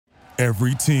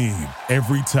Every team,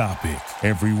 every topic,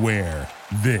 everywhere.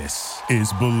 This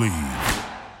is Believe.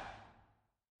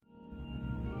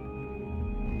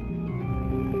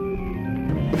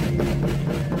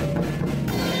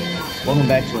 Welcome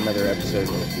back to another episode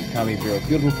of the Comedy Bureau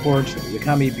Field Report. The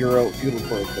Comedy Bureau Field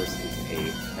Report, of course, is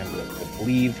a member of the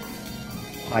Believe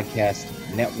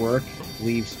Podcast Network.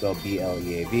 Believe, spelled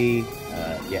B-L-E-A-V.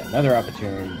 Yet another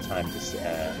opportune time to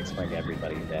explain to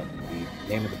everybody that the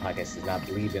name of the podcast does not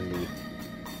Believe in the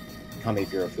Comedy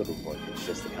Bureau Field Report. It's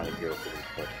just the Comedy Bureau Field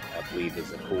Report. Believe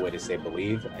is a cool way to say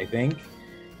believe, I think.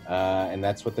 And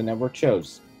that's what the network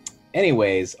chose.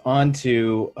 Anyways, on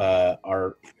to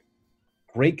our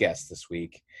great guest this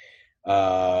week.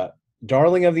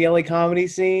 Darling of the LA comedy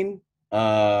scene.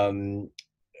 A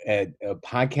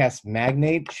podcast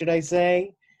magnate, should I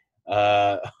say.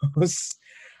 Host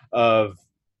of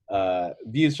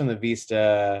Views from the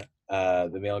Vista,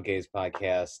 the Male Gaze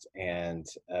podcast, and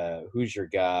Who's Your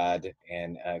God,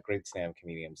 and great stand-up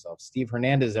comedian himself, Steve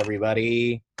Hernandez,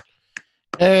 everybody.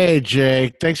 Hey,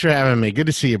 Jake. Thanks for having me. Good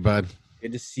to see you, bud.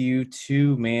 Good to see you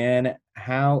too, man.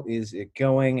 How is it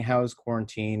going? How's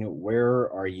quarantine? Where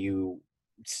are you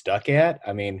stuck at?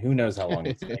 I mean, who knows how long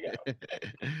it's going to go?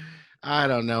 I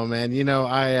don't know, man. You know,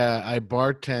 I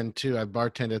bartend too. I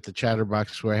bartend at the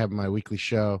Chatterbox where I have my weekly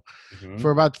show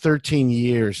for about 13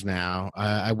 years now.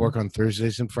 I work on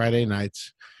Thursdays and Friday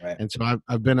nights. Right. And so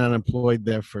I've been unemployed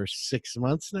there for 6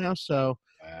 months now. So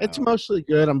Wow. It's mostly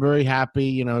good. I'm very happy.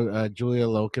 You know, Julia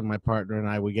Loken, my partner, and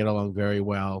I, we get along very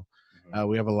well.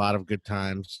 We have a lot of good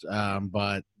times.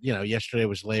 But, you know, yesterday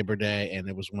was Labor Day, and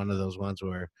it was one of those ones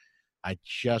where I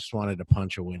just wanted to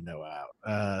punch a window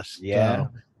out. Yeah. So,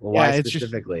 Well, why it's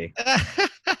specifically? Just,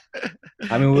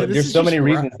 I mean, Yeah, there's so many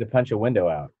reasons to punch a window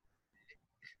out.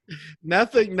 None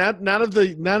of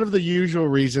the usual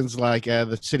reasons like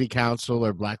the city council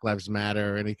or Black Lives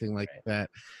Matter or anything like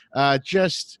that.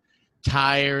 Just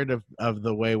tired of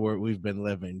the way we've been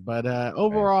living. But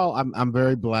overall, I'm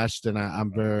very blessed, and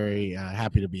I'm very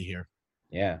happy to be here.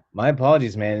 Yeah. My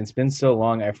apologies, man. It's been so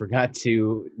long. I forgot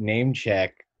to name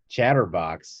check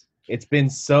Chatterbox. It's been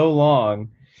so long.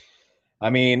 I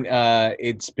mean,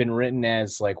 it's been written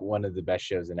as like one of the best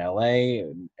shows in LA,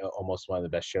 almost one of the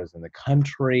best shows in the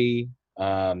country.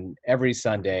 Every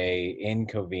Sunday in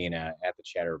Covina at the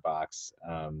Chatterbox.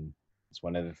 It's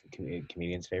one of the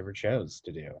comedians' favorite shows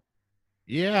to do.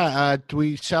 Yeah,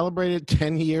 we celebrated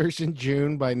 10 years in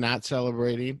June by not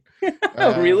celebrating.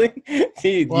 Oh, really?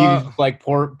 You just like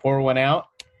pour one out?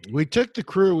 We took the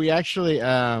crew. We actually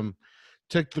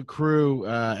took the crew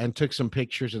and took some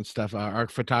pictures and stuff. Our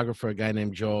photographer, a guy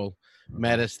named Joel,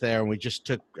 met us there, and we just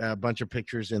took a bunch of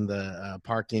pictures in the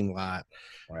parking lot.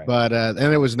 Right. But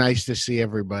and it was nice to see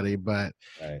everybody. But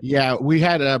yeah, we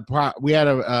had a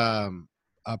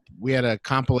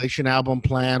compilation album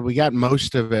planned. We got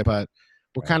most of it, but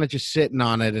we're kind of just sitting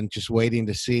on it and just waiting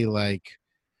to see. Like,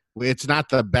 it's not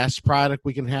the best product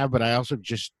we can have, but I also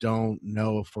just don't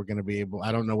know if we're going to be able.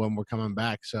 I don't know when we're coming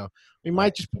back, so we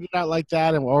might just put it out like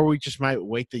that, or we just might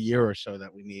wait the year or so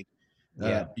that we need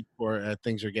before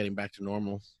things are getting back to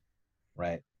normal.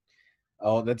 Right.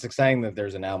 Oh, that's exciting that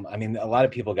there's an album. I mean, a lot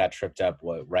of people got tripped up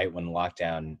right when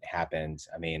lockdown happened.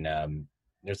 I mean,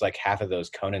 there's like half of those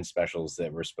Conan specials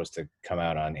that were supposed to come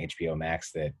out on HBO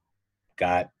Max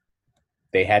that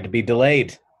they had to be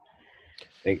delayed.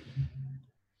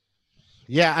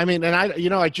 Yeah, I mean, and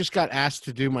I just got asked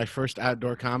to do my first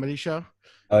outdoor comedy show.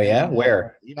 Oh yeah,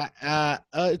 where?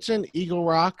 It's in Eagle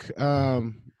Rock.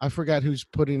 I forgot who's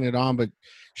putting it on, but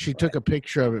she took a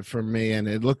picture of it for me, and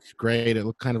it looked great. It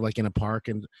looked kind of like in a park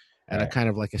and a kind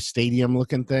of like a stadium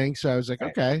looking thing. So I was like,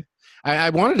 okay.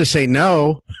 I wanted to say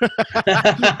no,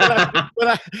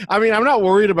 but I mean, I'm not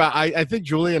worried about. I think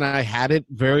Julie and I had it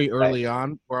very early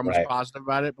on, where I'm positive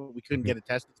about it, but we couldn't get a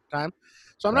test at the time.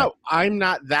 So I'm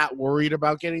not that worried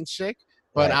about getting sick,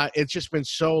 but it's just been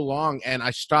so long, and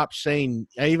I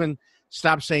even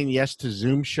stopped saying yes to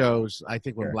Zoom shows. I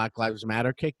think when Black Lives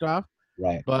Matter kicked off.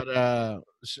 Right. But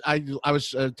I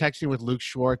was texting with Luke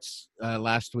Schwartz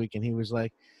last week, and he was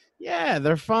like, "Yeah,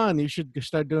 they're fun. You should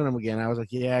start doing them again." I was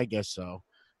like, "Yeah, I guess so."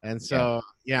 And so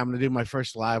I'm gonna do my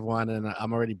first live one, and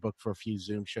I'm already booked for a few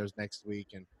Zoom shows next week.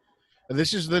 And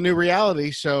this is the new reality,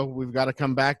 so we've got to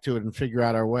come back to it and figure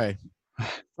out our way.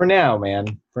 For now, man.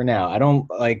 For now, I don't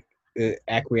like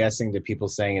acquiescing to people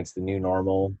saying it's the new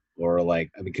normal, or like,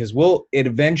 because it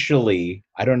eventually,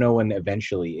 I don't know when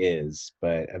eventually is,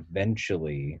 but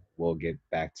eventually we'll get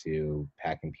back to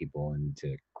packing people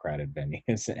into crowded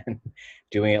venues and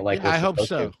doing it like I hope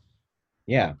so.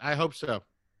 Yeah, I hope so.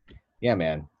 Yeah,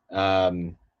 man.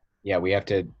 Yeah, we have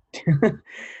to.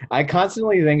 I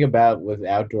constantly think about with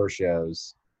outdoor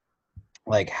shows,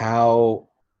 like how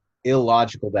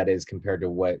illogical that is compared to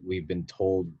what we've been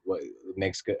told what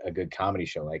makes a good comedy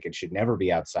show. Like it should never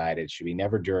be outside. It should be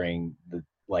never during the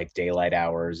like daylight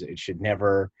hours. It should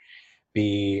never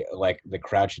be like the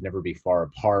crowd should never be far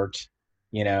apart,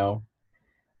 you know?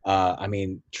 I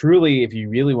mean, truly, if you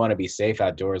really want to be safe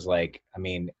outdoors, like, I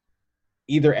mean,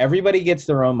 either everybody gets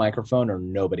their own microphone or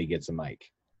nobody gets a mic.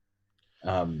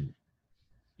 Um,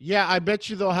 Yeah, I bet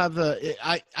you they'll have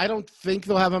I don't think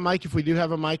they'll have a mic. If we do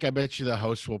have a mic, I bet you the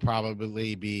host will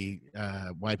probably be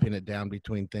wiping it down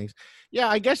between things. Yeah,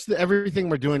 I guess everything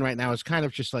we're doing right now is kind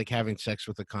of just like having sex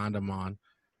with a condom on.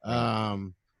 right.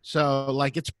 So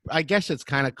like I guess it's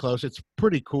kind of close. It's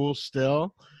pretty cool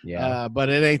still. Yeah. But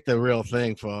it ain't the real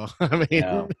thing, fool. I mean,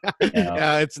 No. No.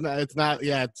 yeah, it's not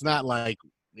yeah, it's not like,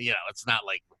 it's not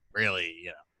like really,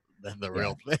 the Yeah.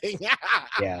 real thing.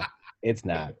 Yeah. It's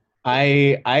not.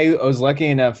 I was lucky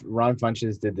enough. Ron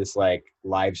Funches did this like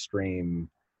live stream.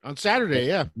 On Saturday,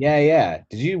 yeah. Yeah.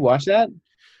 Did you watch that?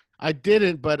 I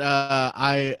didn't, but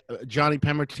Johnny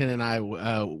Pemberton and I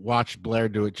watched Blair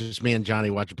do it. Just me and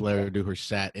Johnny watched Blair do her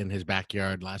set in his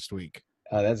backyard last week.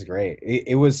 Oh, that's great.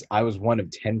 It was. I was one of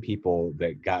 10 people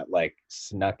that got like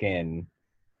snuck in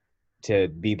to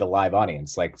be the live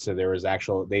audience. Like, so there was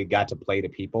they got to play to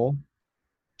people,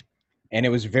 and it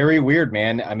was very weird,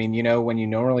 man. I mean, when you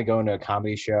normally go into a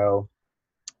comedy show,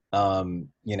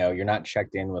 you're not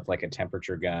checked in with like a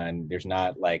temperature gun. There's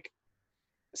not like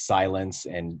silence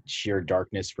and sheer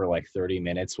darkness for like 30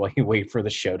 minutes while you wait for the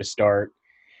show to start.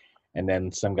 And then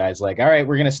some guy's like, all right,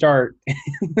 we're going to start.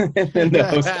 And then the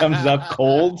host comes up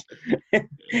cold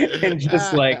and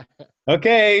just like,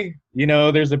 okay,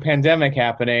 there's a pandemic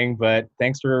happening, but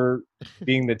thanks for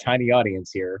being the tiny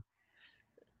audience here.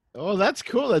 Oh, that's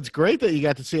cool. That's great that you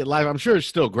got to see it live. I'm sure it's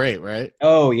still great, right?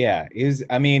 Oh yeah.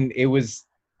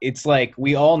 It's like,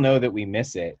 we all know that we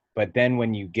miss it, but then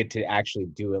when you get to actually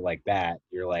do it like that,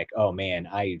 you're like, oh man,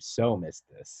 I so missed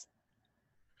this.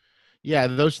 Yeah,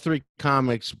 those three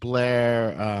comics,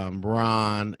 Blair,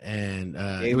 Ron, and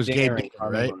it was Gabe Baker,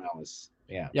 right?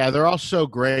 Yeah. Yeah, they're all so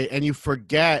great, and you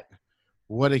forget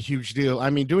what a huge deal.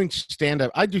 I mean, doing stand-up,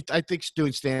 I think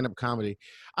doing stand-up comedy.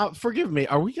 Forgive me,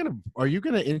 are you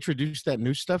gonna introduce that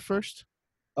new stuff first?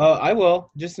 I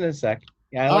will, just in a sec.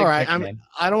 Yeah, all right.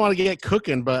 I don't want to get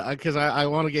cooking, but because I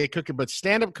want to get cooking, but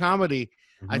stand-up comedy,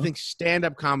 I think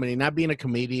stand-up comedy, not being a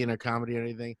comedian or comedy or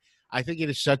anything, I think it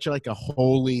is such like a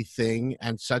holy thing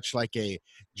and such like a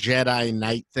Jedi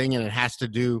Knight thing, and it has to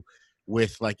do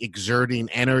with like exerting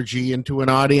energy into an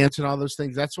audience and all those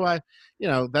things. That's why,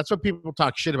 that's what people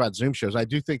talk shit about Zoom shows. I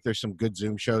do think there's some good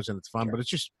Zoom shows and it's fun, but it's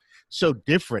just so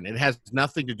different. It has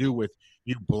nothing to do with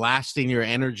you blasting your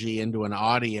energy into an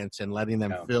audience and letting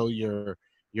them feel your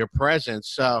presence.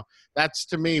 So that's,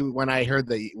 to me, when I hear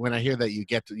that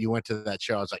you went to that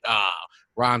show, I was like,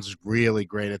 Ron's really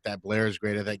great at that. Blair's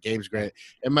great at that. Gabe's great.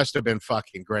 It must have been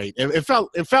fucking great. It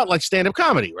felt like stand-up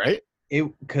comedy, right?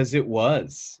 Because it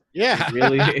was. Yeah.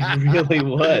 It really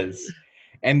was.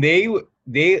 And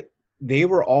they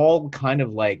were all kind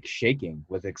of like shaking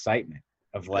with excitement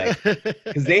of like,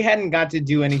 because they hadn't got to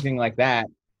do anything like that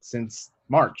since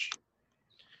March.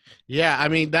 Yeah, I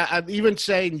mean, that I'm even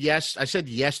saying yes. I said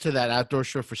yes to that outdoor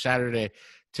show for Saturday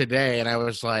today, and I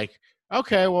was like,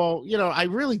 okay, well, I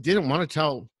really didn't want to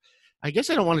tell. I guess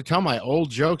I don't want to tell my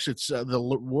old jokes. It's the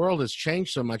world has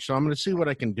changed so much, so I'm going to see what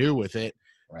I can do with it.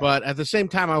 Right. But at the same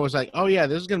time, I was like, oh yeah,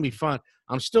 this is going to be fun.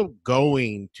 I'm still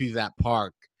going to that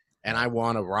park, and I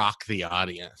want to rock the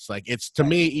audience. Like, it's, to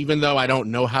me, even though I don't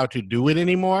know how to do it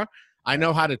anymore, I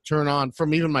know how to turn on,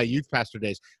 from even my youth pastor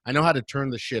days, I know how to turn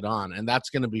the shit on, and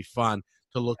that's going to be fun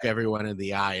to look everyone in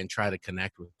the eye and try to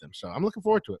connect with them. So I'm looking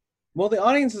forward to it. Well, the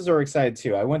audiences are excited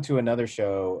too. I went to another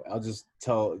show. I'll just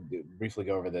briefly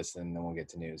go over this and then we'll get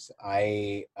to news.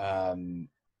 I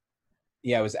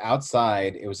was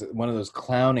outside. It was one of those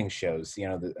clowning shows,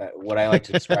 what I like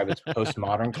to describe as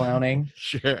postmodern clowning.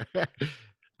 Sure.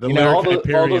 All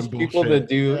those people that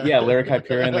do, Lyric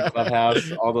Hyperion, the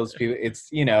Clubhouse, all those people. It's,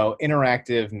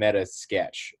 interactive meta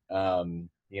sketch.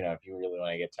 If you really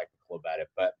want to get technical about it,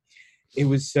 but it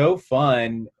was so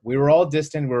fun. We were all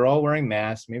distant. We were all wearing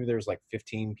masks. Maybe there was like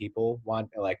 15 people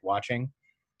watching,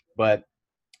 but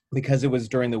because it was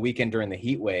during the weekend, during the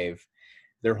heat wave,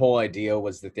 their whole idea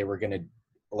was that they were going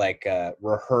to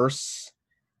rehearse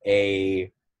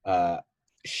a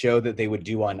show that they would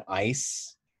do on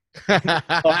ice.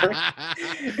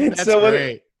 That's so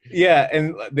great.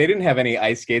 And they didn't have any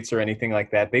ice skates or anything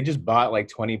like that. They just bought like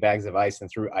 20 bags of ice and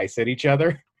threw ice at each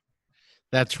other.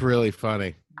 That's really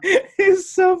funny.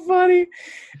 It's so funny.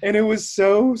 And it was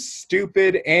so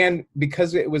stupid. And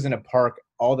because it was in a park,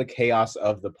 all the chaos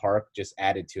of the park just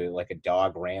added to it. Like a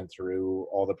dog ran through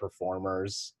all the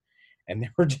performers, and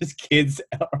there were just kids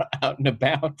out and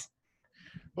about.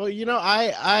 Well,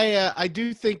 I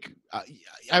do think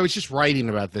I was just writing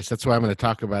about this. That's why I'm going to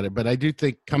talk about it. But I do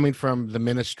think coming from the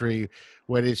ministry,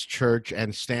 what is church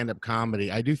and stand-up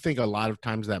comedy, I do think a lot of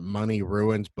times that money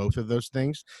ruins both of those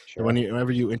things. Sure.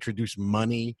 Whenever you introduce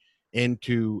money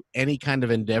into any kind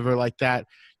of endeavor like that,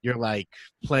 you're like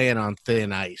playing on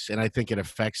thin ice, and I think it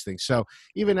affects things. So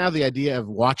even now, the idea of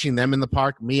watching them in the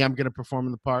park, I'm going to perform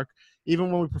in the park.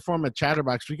 Even when we perform at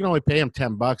Chatterbox, we can only pay them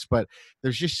 $10, but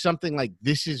there's just something like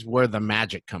this is where the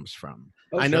magic comes from.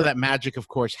 Oh, I know sure. that magic, of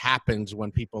course, happens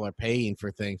when people are paying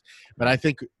for things, but I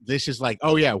think this is like,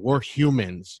 oh yeah, we're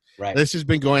humans. Right. This has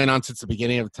been going on since the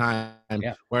beginning of time,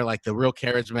 Yeah. where like the real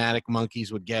charismatic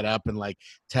monkeys would get up and like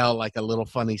tell like a little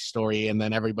funny story, and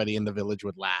then everybody in the village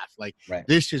would laugh. Like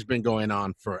this has been going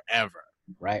on forever.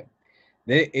 Right.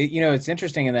 It's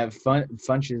interesting in that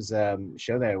Funch's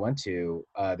show that I went to,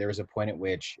 there was a point at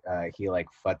which he like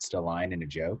futzed a line in a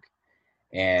joke,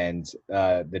 and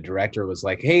the director was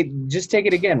like, "Hey, just take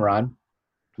it again, Ron,"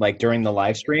 like during the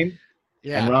live stream.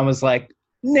 Yeah. And Ron was like,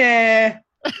 "Nah,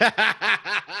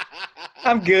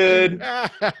 I'm good.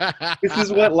 This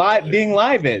is what being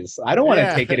live is. I don't want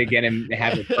to take it again and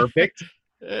have it perfect."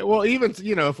 Well, even,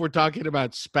 if we're talking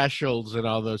about specials and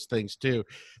all those things too,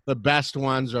 the best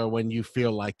ones are when you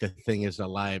feel like the thing is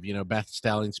alive. Beth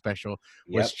Stelling's special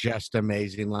was just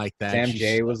amazing like that. Sam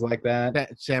Jay was like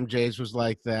that. Sam Jay's was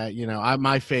like that.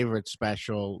 My favorite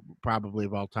special probably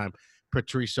of all time,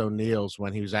 Patrice O'Neal's,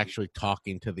 when he was actually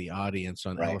talking to the audience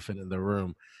on Elephant in the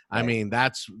Room. I mean,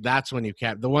 that's when you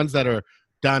the ones that are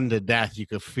done to death, you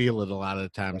could feel it a lot of the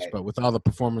times, but with all the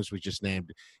performers we just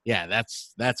named,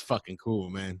 that's fucking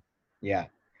cool, man. Yeah.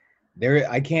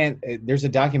 There's a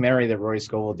documentary that Rory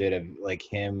Scovel did of like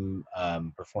him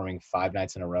performing 5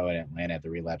 nights in a row in Atlanta at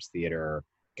the Relapse Theater,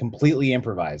 completely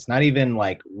improvised, not even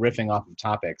like riffing off of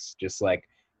topics, just like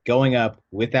going up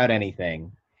without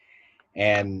anything.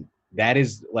 And that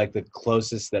is like the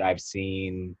closest that I've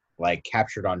seen like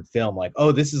captured on film, like,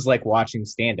 oh, this is like watching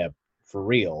stand-up for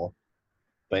real.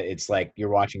 But it's like you're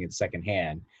watching it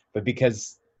secondhand. But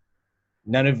because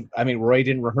Roy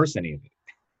didn't rehearse any of it.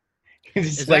 It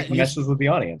just like messes with the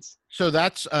audience. So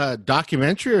that's a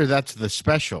documentary, or that's the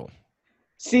special?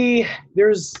 See,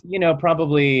 there's,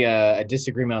 probably a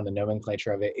disagreement on the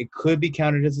nomenclature of it. It could be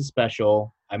counted as a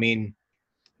special. I mean,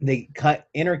 they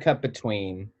intercut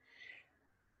between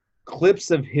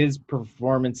clips of his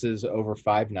performances over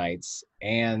 5 nights,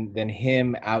 and then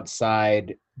him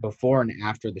outside before and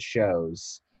after the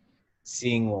shows,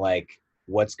 seeing like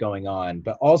what's going on.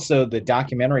 But also the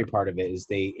documentary part of it is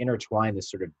they intertwine this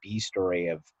sort of B story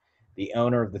of the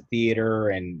owner of the theater,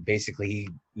 and basically,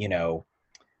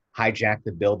 hijacked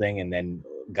the building and then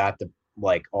got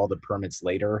all the permits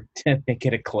later to make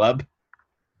it a club.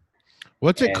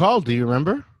 What's it called? Do you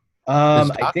remember?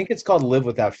 I think it's called Live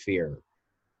Without Fear.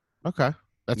 Okay.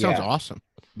 That sounds awesome.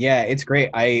 Yeah, it's great.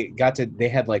 They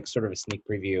had like sort of a sneak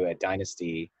preview at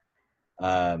Dynasty.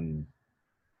 I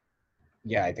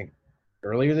think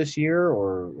earlier this year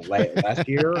or last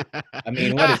year. I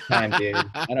mean, what is time, dude?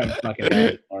 I don't fucking know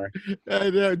anymore. I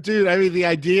know, dude. I mean, the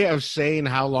idea of saying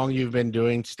how long you've been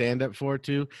doing stand-up for,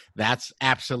 too, that's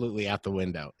absolutely out the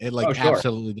window. It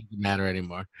absolutely doesn't matter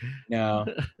anymore. No.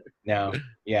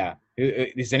 Yeah.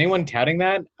 Is anyone touting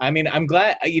that? I mean, I'm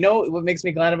glad. What makes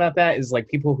me glad about that is like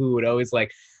people who would always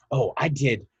like, oh, I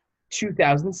did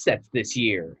 2,000 sets this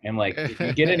year. And like, did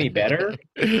you get any better?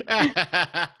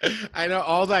 I know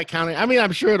all that counting. I mean,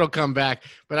 I'm sure it'll come back,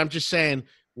 but I'm just saying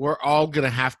we're all going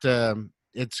to have to,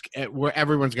 where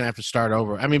everyone's going to have to start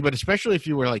over. I mean, but especially if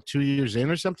you were like 2 years in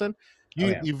or something,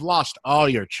 you've lost all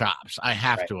your chops. I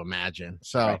have to imagine.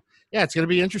 So it's going to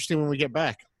be interesting when we get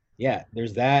back. Yeah,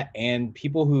 there's that. And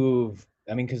people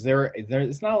because there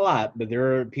it's not a lot, but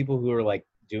there are people who are like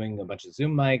doing a bunch of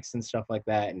Zoom mics and stuff like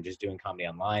that, and just doing comedy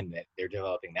online, that they're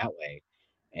developing that way.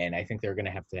 And I think they're going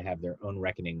to have their own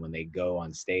reckoning when they go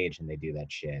on stage and they do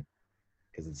that shit,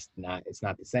 because it's not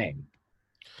the same.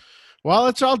 Well,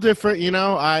 it's all different,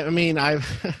 I mean,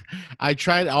 I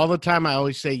tried all the time. I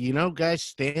always say,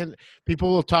 guys, people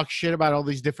will talk shit about all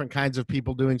these different kinds of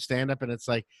people doing stand-up, and it's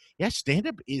like, yeah,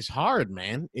 stand-up is hard,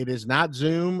 man. It is not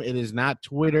Zoom. It is not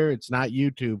Twitter. It's not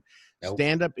YouTube. Nope.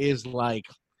 Stand-up is like,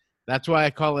 that's why I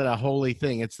call it a holy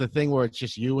thing. It's the thing where it's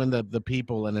just you and the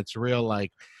people, and it's real,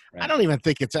 like, right. I don't even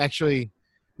think it's actually,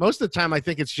 most of the time I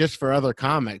think it's just for other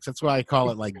comics. That's why I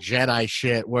call it like Jedi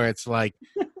shit, where it's like,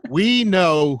 we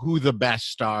know who the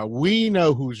best are. We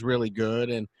know who's really good,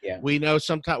 and Yeah. we know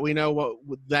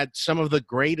that some of the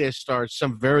greatest are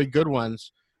some very good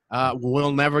ones.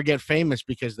 Will never get famous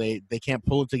because they can't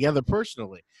pull it together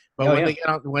personally. But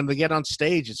when they get on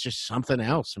stage, it's just something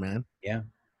else, man. Yeah.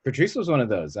 Patrice was one of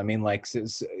those. I mean, like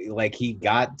he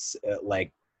got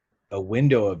like a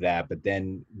window of that, but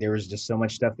then there was just so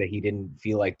much stuff that he didn't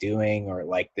feel like doing, or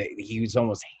like that he was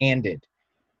almost handed.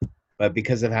 But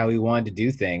because of how he wanted to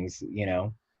do things,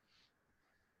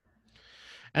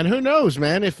 And who knows,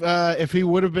 man? If he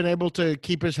would have been able to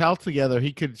keep his health together,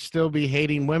 he could still be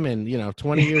hating women.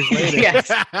 20 years later.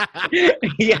 Yes.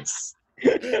 Yes.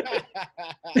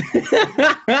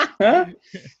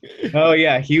 Oh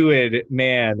yeah, he would.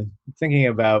 Man, thinking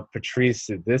about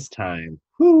Patrice at this time.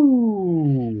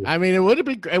 Whoo. I mean, it would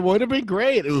have been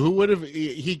great. Who would have?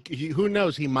 Who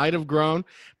knows? He might have grown,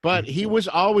 but he was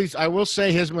always. I will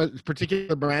say his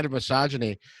particular brand of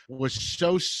misogyny was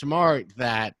so smart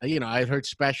that I've heard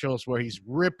specials where he's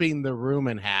ripping the room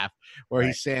in half, where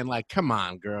he's saying like, "Come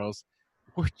on, girls,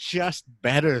 we're just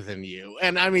better than you,"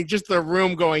 and I mean, just the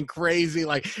room going crazy,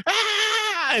 like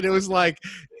ah! And it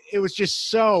was just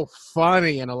so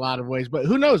funny in a lot of ways. But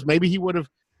who knows? Maybe he would have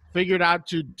figured out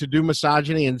to do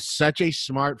misogyny in such a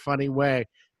smart, funny way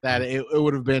that it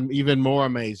would have been even more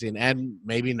amazing, and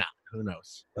maybe not. Who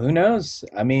knows? Who knows?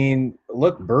 I mean,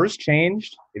 look, Burr's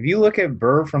changed. If you look at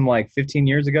Burr from like 15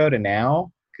 years ago to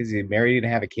now, because he married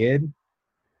and have a kid.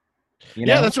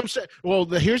 Yeah, that's what I'm saying. Well,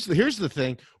 here's the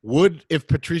thing. If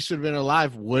Patrice had been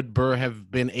alive, would Burr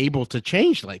have been able to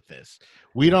change like this?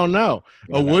 We don't know.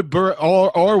 Would Burr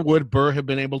or would Burr have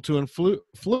been able to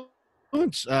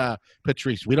influence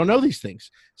Patrice? We don't know these things.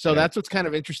 So that's what's kind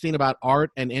of interesting about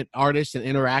art and artists and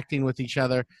interacting with each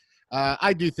other.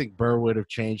 I do think Burr would have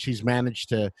changed. He's managed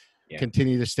to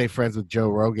continue to stay friends with Joe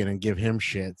Rogan and give him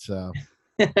shit. So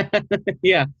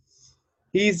yeah,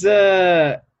 he's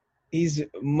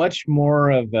much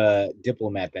more of a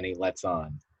diplomat than he lets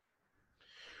on.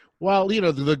 Well,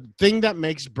 the thing that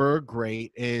makes Burr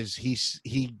great is he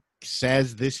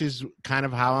says, this is kind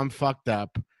of how I'm fucked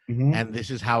up. Mm-hmm. And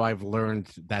this is how I've learned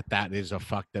that is a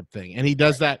fucked up thing. And he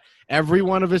does that every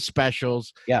one of his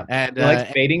specials. Yeah. And he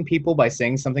likes fading people by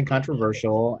saying something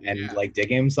controversial and like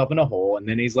digging himself in a hole. And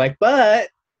then he's like, but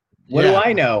what do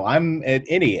I know? I'm an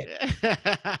idiot.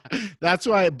 That's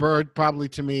why Burr probably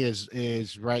to me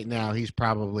is right now, he's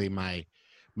probably my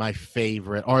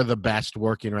favorite or the best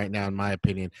working right now, in my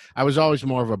opinion. I was always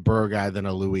more of a Burr guy than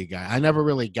a Louis guy. I never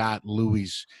really got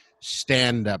Louis'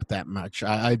 stand-up that much.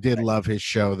 I did love his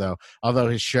show, though. Although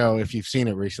his show, if you've seen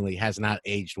it recently, has not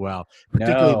aged well.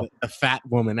 Particularly the fat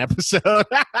woman episode,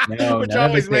 which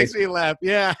always makes me laugh.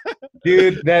 Yeah.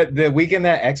 Dude, the weekend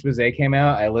that expose came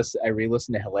out, I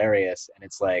re-listened to Hilarious, and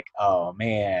it's like, oh,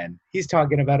 man, he's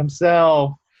talking about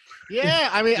himself. Yeah,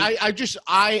 I mean,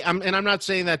 I'm not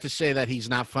saying that to say that he's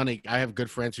not funny. I have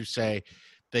good friends who say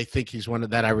they think he's one of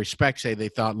that I respect, say they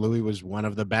thought Louis was one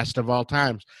of the best of all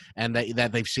times, and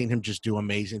that they've seen him just do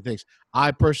amazing things.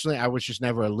 I personally, I was just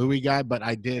never a Louis guy, but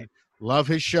I did love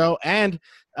his show. And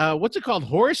what's it called?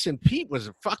 Horace and Pete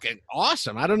was fucking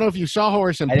awesome. I don't know if you saw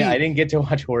Horace and Pete. I didn't get to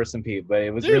watch Horace and Pete, but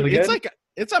it was really good.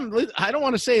 I don't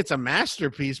want to say it's a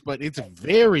masterpiece, but it's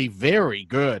very, very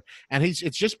good. And it's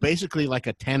just basically like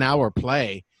a 10-hour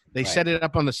play. They set it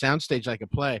up on the soundstage like a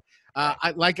play.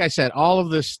 Like I said, all of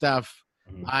this stuff,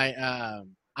 I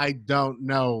don't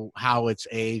know how it's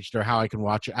aged or how I can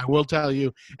watch it. I will tell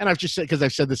you, and I've just said, because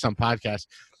I've said this on podcasts,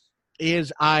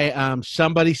 is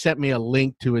somebody sent me a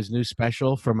link to his new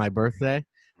special for my birthday.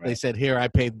 Right. They said, here, I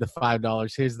paid the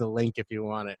 $5. Here's the link if you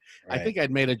want it. Right. I think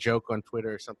I'd made a joke on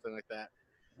Twitter or something like that.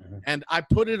 Mm-hmm. And I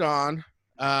put it on,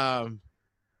 and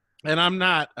I'm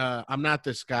not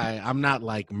this guy. I'm not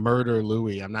like Murder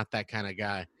Louis. I'm not that kind of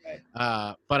guy.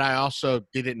 Right. But I also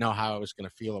didn't know how I was going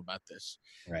to feel about this.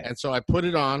 Right. And so I put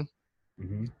it on,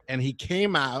 and he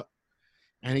came out,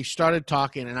 and he started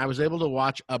talking, and I was able to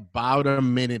watch about a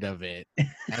minute of it.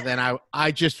 And then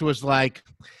I just was like,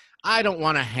 I don't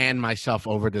want to hand myself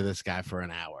over to this guy for an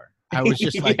hour. I was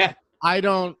just like,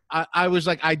 I was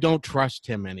like, I don't trust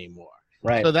him anymore.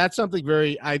 Right. So that's something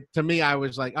to me, I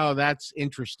was like, oh, that's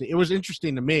interesting. It was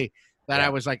interesting to me that I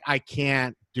was like, I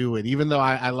can't do it. Even though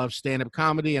I love stand-up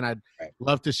comedy and I'd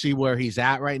love to see where he's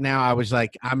at right now. I was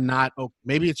like, I'm not,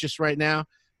 maybe it's just right now,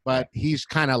 but he's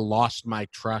kind of lost my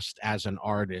trust as an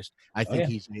artist. I think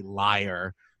he's a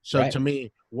liar. So to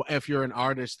me, if you're an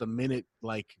artist, the minute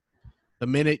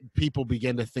people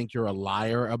begin to think you're a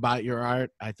liar about your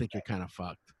art, I think you're kind of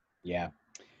fucked. Yeah.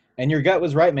 And your gut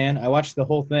was right, man. I watched the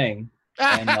whole thing.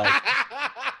 And I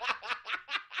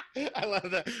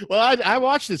love that. Well, I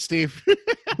watched it, Steve.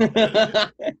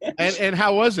 And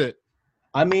how was it?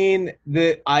 I mean,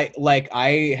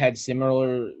 I had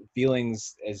similar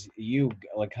feelings as you,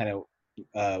 like kind of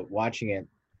watching it,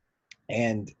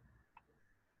 and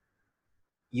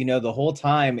the whole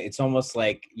time it's almost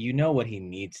like what he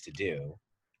needs to do,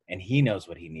 and he knows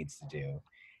what he needs to do,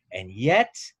 and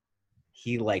yet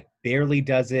he like barely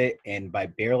does it, and by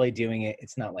barely doing it,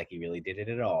 it's not like he really did it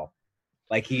at all.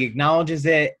 Like he acknowledges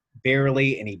it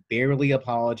barely, and he barely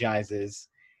apologizes.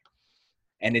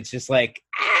 And it's just like,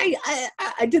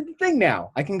 I did the thing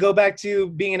now. I can go back to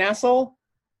being an asshole?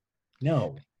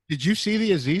 No. Did you see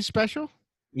the Aziz special?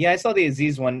 Yeah, I saw the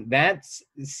Aziz one. That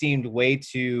seemed way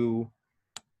too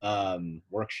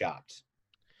workshopped.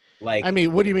 Like, I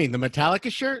mean, what do you mean? The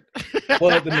Metallica shirt?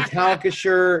 Well, the Metallica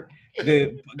shirt,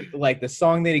 the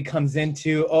song that he comes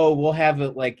into, we'll have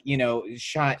it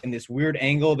shot in this weird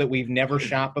angle that we've never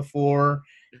shot before.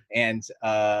 And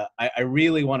I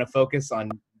really want to focus on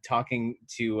talking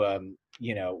to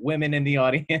women in the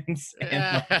audience,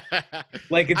 and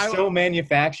it's so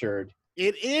manufactured.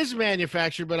 It is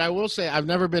manufactured, but I will say I've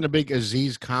never been a big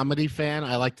Aziz comedy fan.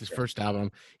 I liked his first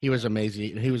album. He was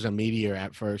amazing. He was a meteor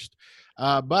at first.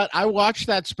 But I watched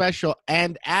that special,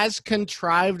 and as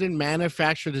contrived and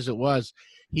manufactured as it was,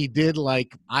 he did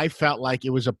I felt like it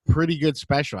was a pretty good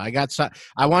special.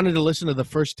 I wanted to listen to the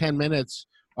first 10 minutes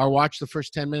or watch the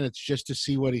first 10 minutes just to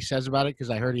see what he says about it, because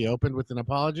I heard he opened with an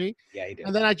apology. Yeah, he did.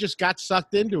 And then I just got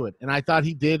sucked into it, and I thought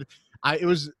he did. It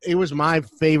was my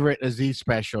favorite Aziz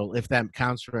special, if that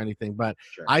counts for anything. But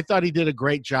sure. I thought he did a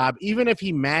great job, even if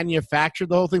he manufactured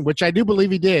the whole thing, which I do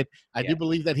believe he did. I do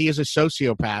believe that he is a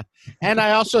sociopath, and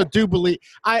I also do believe.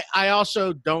 I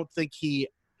also don't think he.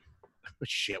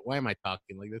 Shit, why am I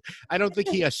talking like this? I don't think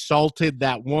he assaulted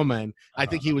that woman. I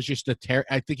think he was just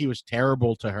I think he was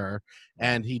terrible to her,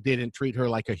 and he didn't treat her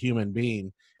like a human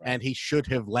being. And he should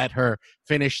have let her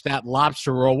finish that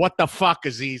lobster roll. What the fuck,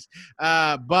 Aziz?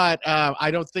 But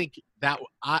I don't think that.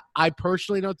 I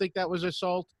personally don't think that was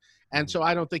assault, and so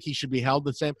I don't think he should be held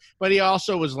the same. But he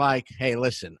also was like, "Hey,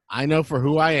 listen, I know for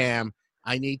who I am.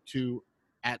 I need to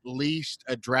at least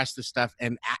address this stuff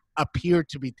and appear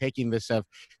to be taking this stuff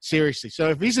seriously." So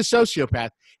if he's a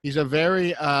sociopath, he's a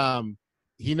very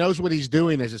he knows what he's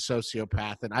doing as a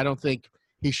sociopath, and I don't think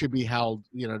he should be held,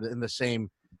 in the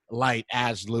same light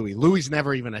as Louis. Louis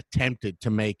never even attempted to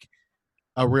make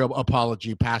a real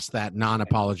apology past that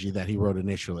non-apology that he wrote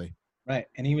initially. Right,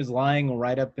 and he was lying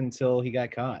right up until he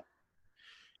got caught.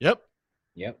 Yep.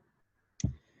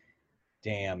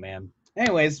 Damn, man.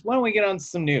 Anyways, why don't we get on to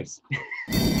some news?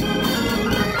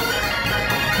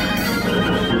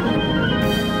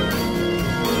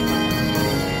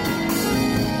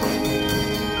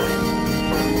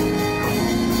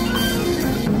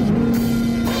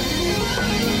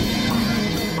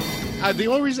 The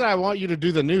only reason I want you to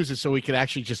do the news is so we could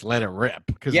actually just let it rip,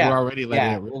 because we're already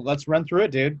letting it rip. Well, let's run through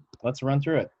it, dude. Let's run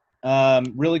through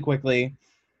it. Really quickly,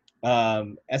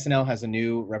 SNL has a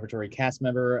new repertory cast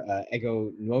member,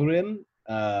 Ego Nwodim,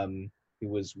 who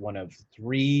was one of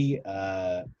 3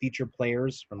 feature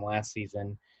players from last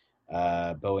season.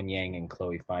 Bowen Yang and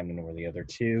Chloe Fineman were the other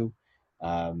 2.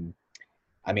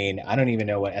 I mean, I don't even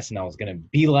know what SNL is going to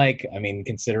be like. I mean,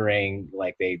 considering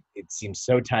it seems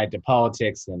so tied to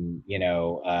politics, and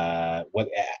what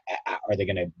are they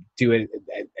going to do it?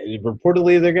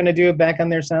 Reportedly, they're going to do it back on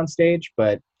their soundstage,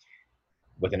 but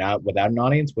without an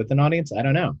audience, with an audience, I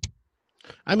don't know.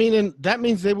 I mean, and that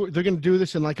means they're going to do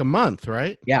this in a month,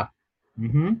 right? Yeah.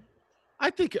 Mm-hmm. I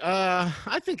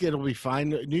think it'll be fine.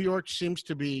 New York seems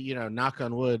to be, knock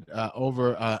on wood,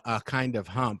 over a kind of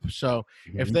hump. So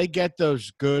if they get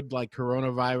those good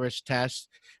coronavirus tests,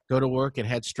 go to work and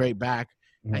head straight back,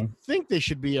 I think they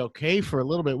should be okay for a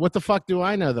little bit. What the fuck do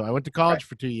I know, though? I went to college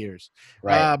for 2 years.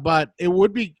 Right. But it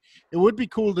would be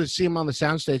cool to see him on the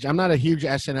soundstage. I'm not a huge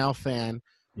SNL fan,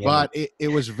 but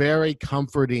it was very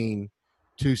comforting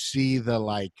to see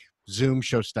the Zoom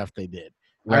show stuff they did.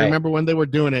 Right. I remember when they were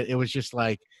doing it, it was just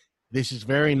this is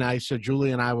very nice. So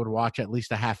Julie and I would watch at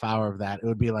least a half hour of that. It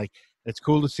would be it's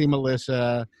cool to see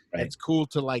Melissa. Right. It's cool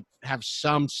to have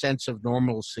some sense of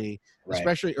normalcy,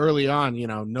 especially early on.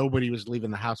 Nobody was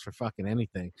leaving the house for fucking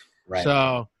anything. Right.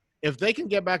 So if they can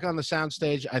get back on the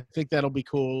soundstage, I think that'll be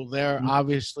cool. They're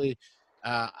obviously,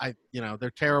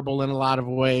 they're terrible in a lot of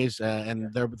ways,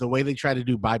 and the way they try to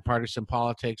do bipartisan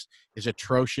politics is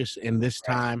atrocious in this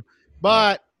time.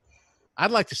 But I'd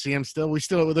like to see them still.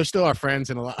 They're still our friends,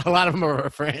 and a lot of them are our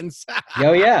friends.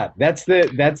 Oh yeah, that's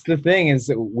the thing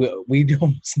is we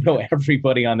don't know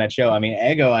everybody on that show. I mean,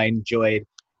 Ego, I enjoyed.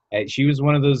 She was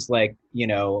one of those go-to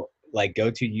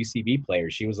UCB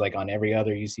players. She was on every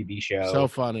other UCB show. So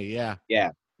funny, yeah.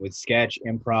 Yeah, with sketch,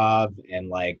 improv, and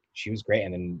like she was great.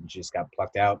 And then just got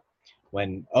plucked out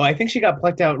when I think she got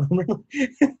plucked out.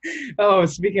 Oh,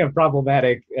 speaking of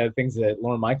problematic things that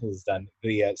Lauren Michaels has done,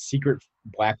 the secret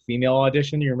black female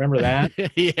audition. You remember that?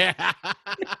 Yeah.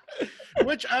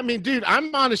 Which, I mean, dude,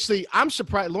 I'm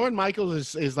surprised. Lauren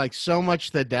Michaels is like so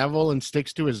much the devil and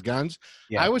sticks to his guns.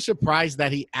 Yeah. I was surprised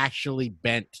that he actually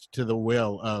bent to the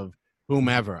will of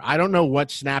whomever. I don't know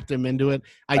what snapped him into it.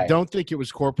 I Right. don't think it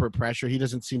was corporate pressure. He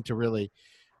doesn't seem to really,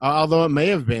 although it may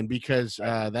have been because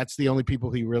that's the only people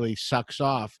he really sucks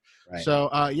off. Right. So,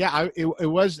 it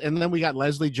was. And then we got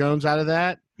Leslie Jones out of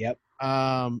that. Yep.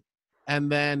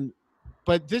 And then,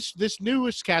 but this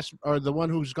newest cast, or the one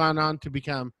who's gone on to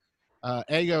become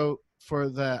Ego for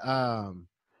the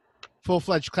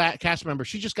full-fledged cast member,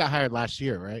 she just got hired last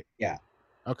year, right? Yeah.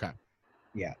 Okay.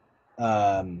 Yeah.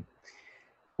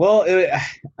 Well,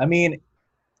 I mean,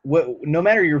 no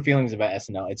matter your feelings about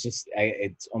SNL, it's just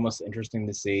it's almost interesting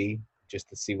to see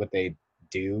what they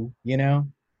do. You know,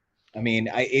 I mean,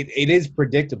 it is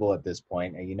predictable at this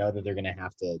point, and you know that they're going to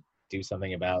have to do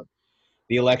something about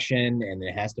the election, and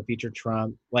it has to feature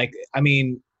Trump. Like, I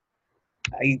mean,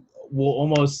 I will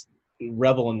almost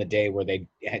revel in the day where they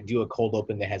do a cold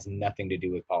open that has nothing to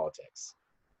do with politics.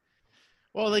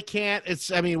 Well, they can't. It's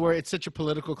such a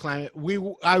political climate.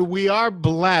 We are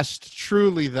blessed,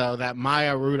 truly, though, that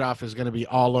Maya Rudolph is going to be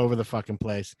all over the fucking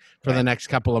place for the next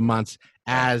couple of months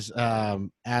as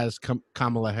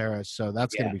Kamala Harris. So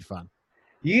that's going to be fun.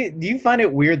 Do you find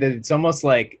it weird that it's almost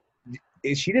like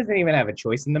she doesn't even have a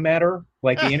choice in the matter?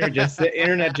 Like the internet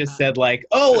just said like,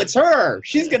 oh, it's her.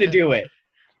 She's going to do it.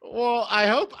 Well,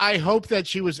 I hope that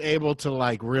she was able to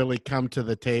like really come to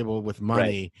the table with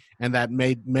money and that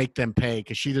make them pay,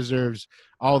 because she deserves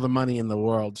all the money in the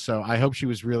world. So I hope she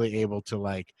was really able to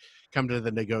like come to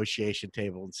the negotiation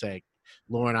table and say,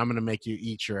 Lauren, I'm going to make you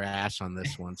eat your ass on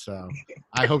this one. So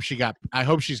I hope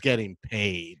she's getting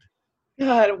paid.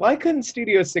 God, why couldn't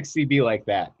Studio 60 be like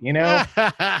that? You know?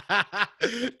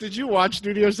 Did you watch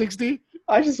Studio 60?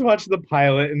 I just watched the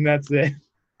pilot and that's it.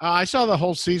 I saw the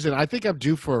whole season. I think I'm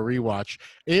due for a rewatch.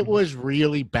 It was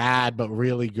really bad, but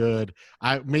really good.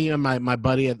 Me and my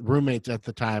buddy, roommates at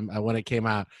the time, when it came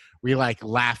out, we like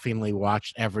laughingly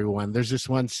watched everyone. There's this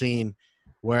one scene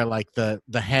where like the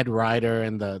head writer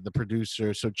and the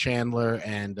producer, so Chandler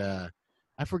and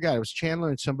I forgot, it was Chandler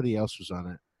and somebody else was on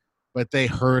it, but they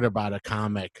heard about a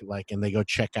comic, like, and they go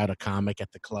check out a comic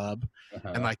at the club,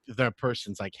 and like the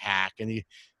person's like hack, and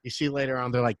you see later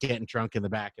on they're like getting drunk in the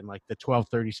back, and like the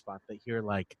 12:30 spot, they hear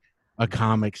like a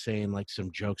comic saying like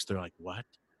some jokes. They're like,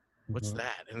 what's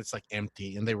that? And it's like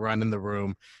empty, and they run in the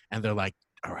room and they're like,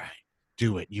 all right,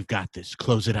 do it. You've got this.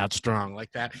 Close it out strong,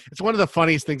 like that. It's one of the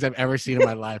funniest things I've ever seen in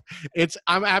my life.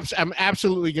 I'm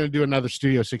absolutely going to do another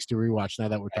Studio 60 rewatch now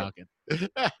that we're talking.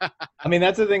 I mean,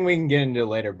 that's the thing we can get into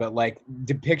later, but like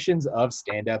depictions of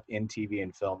stand-up in TV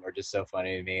and film are just so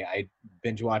funny to me. I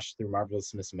binge watched through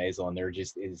Marvelous Miss Maisel, and there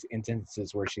just is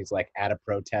instances where she's like at a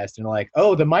protest and like,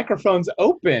 oh, the microphone's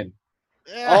open.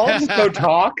 I'll just go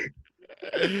talk.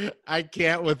 I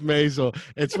can't with Maisel.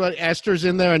 It's what Esther's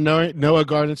in there, and Noah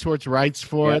Gardenswartz writes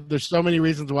for it. There's so many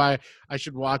reasons why I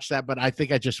should watch that, but I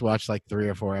think I just watched like 3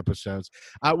 or 4 episodes.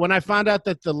 When I found out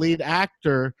that the lead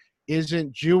actor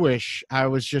isn't Jewish, I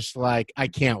was just like, I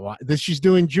can't watch this. She's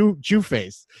doing Jew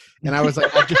face, and I was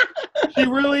like, she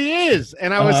really is,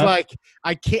 and I was like,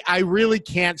 I really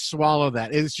can't swallow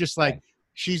that. It's just like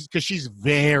because she's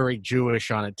very Jewish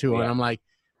on it too, and I'm like.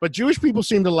 But Jewish people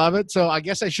seem to love it, so I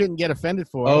guess I shouldn't get offended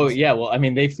for it. Oh yeah, well, I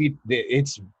mean,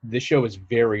 the show is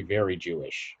very, very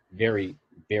Jewish, very,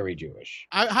 very Jewish.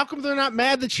 How come they're not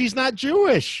mad that she's not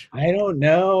Jewish? I don't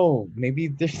know.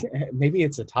 Maybe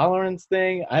it's a tolerance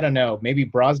thing. I don't know. Maybe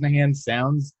Brosnahan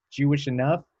sounds Jewish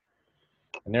enough,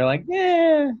 and they're like,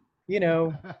 yeah, you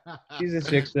know, she's a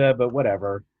shiksa, but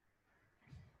whatever.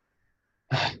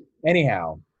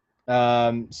 Anyhow.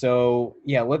 So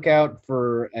yeah, look out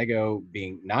for Ego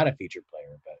being not a featured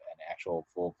player, but an actual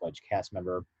full-fledged cast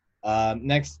member.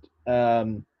 Next,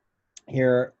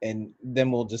 here, and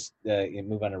then we'll just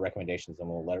move on to recommendations and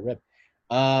we'll let it rip.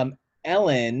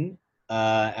 Ellen,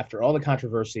 after all the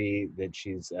controversy that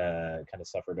she's kind of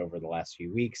suffered over the last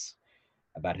few weeks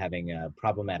about having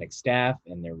problematic staff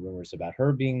and there are rumors about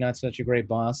her being not such a great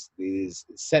boss, is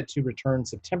set to return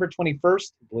September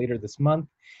 21st, later this month.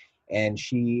 And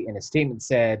she, in a statement,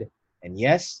 said, and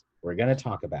yes, we're going to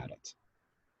talk about it.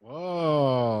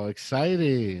 Whoa,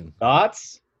 exciting.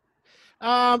 Thoughts?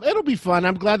 It'll be fun.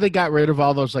 I'm glad they got rid of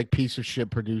all those like piece of shit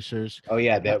producers. Oh,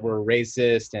 yeah, that were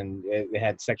racist and it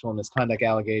had sexual misconduct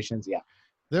allegations. Yeah.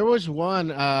 There was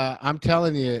one, I'm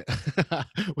telling you,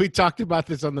 we talked about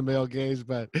this on the male gaze,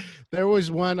 but there was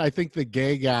one, I think the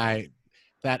gay guy,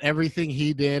 that everything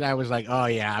he did, I was like, oh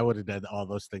yeah, I would have done all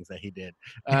those things that he did.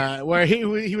 Where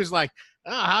he was like,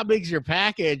 oh, how big's your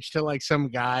package to like some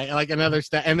guy, like another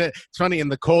stuff. And it's funny, in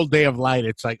the cold day of light,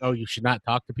 it's like, oh, you should not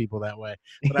talk to people that way.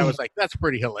 But I was like, that's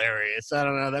pretty hilarious. I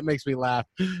don't know. That makes me laugh.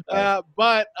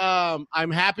 But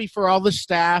I'm happy for all the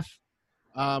staff.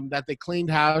 That they cleaned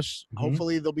house. Mm-hmm.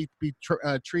 Hopefully they'll be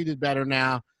treated better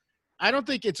now. I don't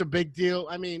think it's a big deal.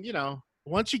 I mean,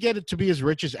 once you get it to be as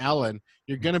rich as Ellen,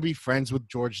 you're going to be friends with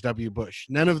George W. Bush.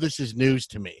 None of this is news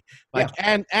to me.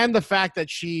 And the fact that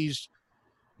she's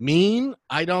mean,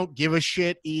 I don't give a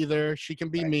shit either. She can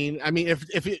be mean. I mean,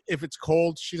 if it's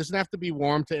cold, she doesn't have to be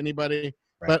warm to anybody.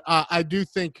 Right. But I do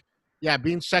think,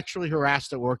 being sexually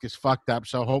harassed at work is fucked up.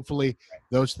 So hopefully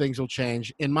those things will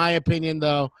change. In my opinion,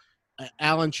 though,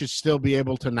 Ellen should still be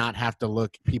able to not have to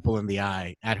look people in the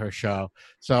eye at her show.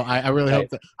 So I really hope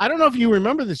that. I don't know if you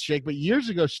remember this, Jake, but years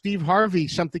ago, Steve Harvey,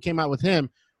 something came out with him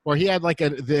where he had like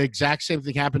the exact same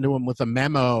thing happen to him with a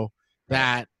memo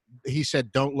that he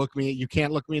said, "Don't look me. You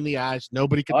can't look me in the eyes.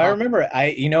 Nobody can." I remember.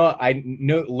 I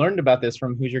learned about this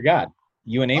from Who's Your God.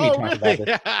 You and Amy talked about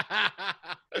this.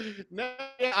 No,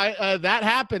 that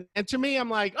happened, and to me, I'm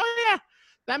like, oh yeah.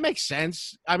 That makes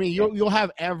sense. I mean, you'll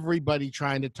have everybody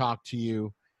trying to talk to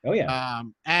you. Oh yeah.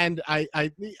 And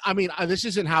I mean, this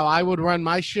isn't how I would run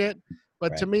my shit,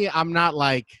 but to me, I'm not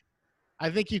like. I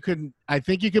think you could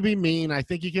be mean. I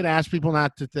think you could ask people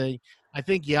not to think. I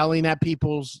think yelling at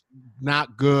people's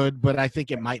not good, but I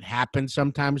think it might happen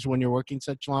sometimes when you're working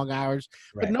such long hours.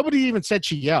 Right. But nobody even said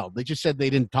she yelled. They just said they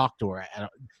didn't talk to her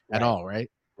at all, right?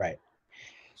 Right.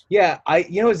 Yeah,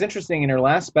 it's interesting. In her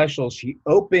last special, she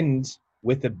opened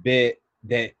with a bit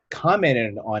that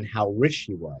commented on how rich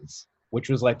she was, which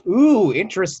was like, ooh,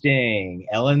 interesting.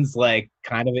 Ellen's like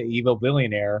kind of an evil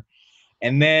billionaire.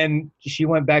 And then she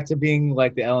went back to being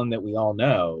like the Ellen that we all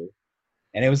know.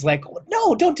 And it was like,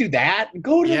 no, don't do that.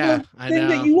 Go to the thing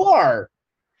that you are.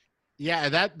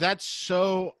 Yeah, that's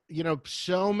so,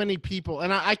 so many people.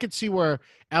 And I could see where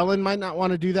Ellen might not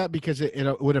want to do that because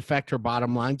it would affect her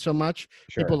bottom line so much.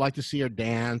 Sure. People like to see her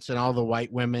dance, and all the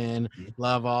white women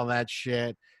love all that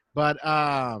shit. But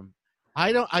I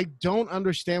don't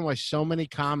understand why so many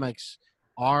comics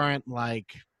aren't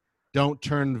like, don't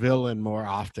turn villain more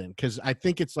often. Because I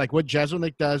think it's like what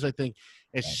Jeselnik does, I think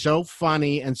is so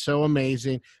funny and so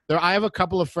amazing. I have a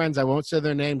couple of friends, I won't say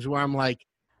their names, where I'm like,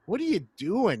 what are you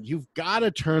doing? You've got to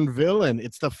turn villain.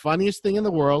 It's the funniest thing in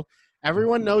the world.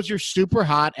 Everyone knows you're super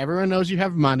hot. Everyone knows you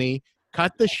have money.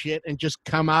 Cut the shit and just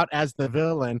come out as the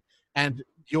villain, and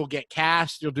you'll get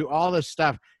cast. You'll do all this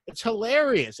stuff. It's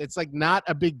hilarious. It's like not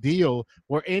a big deal.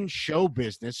 We're in show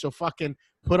business, so fucking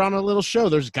put on a little show.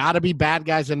 There's got to be bad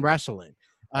guys in wrestling.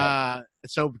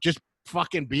 So just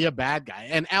fucking be a bad guy.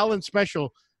 And Ellen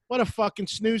Special, what a fucking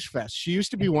snooze fest. She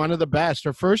used to be one of the best.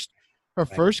 Her first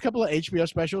couple of HBO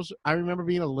specials, I remember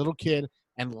being a little kid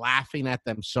and laughing at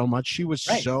them so much. She was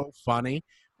so funny.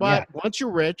 But once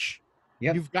you're rich,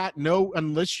 you've got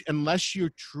unless you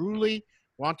truly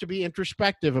want to be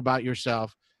introspective about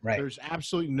yourself, there's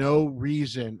absolutely no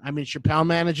reason. I mean, Chappelle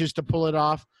manages to pull it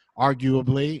off,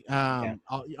 arguably,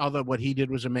 although what he did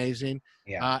was amazing.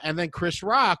 And then Chris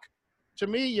Rock, to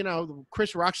me,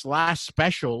 Chris Rock's last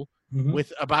special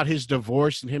about his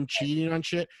divorce and him cheating on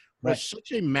shit was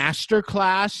such a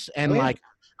masterclass and like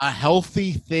a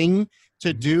healthy thing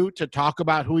to do, to talk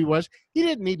about who he was. He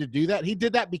didn't need to do that. He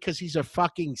did that because he's a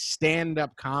fucking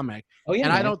stand-up comic.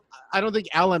 And I don't think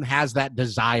Ellen has that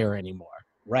desire anymore.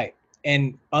 Right.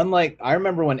 And unlike, I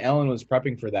remember when Ellen was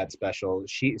prepping for that special,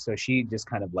 she just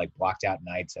kind of like blocked out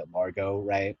nights at Largo,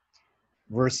 right?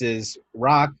 Versus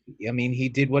Rock, I mean, he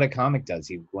did what a comic does.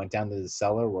 He went down to the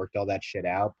cellar, worked all that shit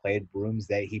out, played rooms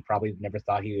that he probably never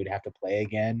thought he would have to play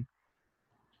again.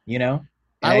 And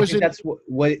I think that's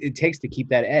what it takes to keep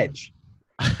that edge.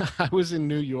 I was in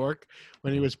New York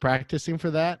when he was practicing for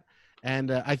that.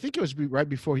 And I think it was right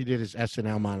before he did his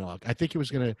SNL monologue. I think he was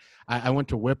going to – I went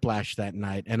to Whiplash that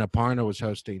night, and Aparna was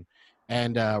hosting.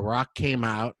 And Rock came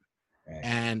out,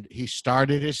 and he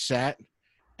started his set,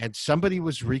 and somebody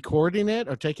was recording it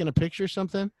or taking a picture or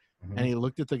something. And he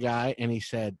looked at the guy, and he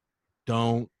said,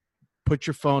 don't put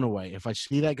your phone away. If I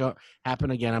see that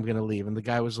happen again, I'm going to leave. And the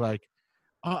guy was like,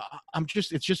 oh,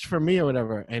 it's just for me or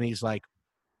whatever. And he's like,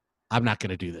 I'm not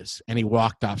going to do this. And he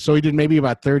walked off. So he did maybe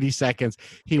about 30 seconds.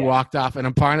 He walked off, and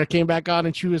Aparna came back on,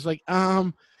 and she was like,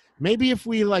 maybe if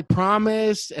we like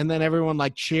promise. And then everyone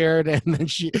like cheered, and then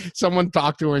someone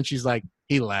talked to her, and she's like,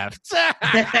 he left.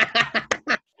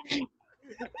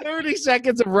 30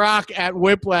 seconds of Rock at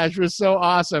Whiplash was so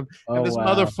awesome. Oh, And this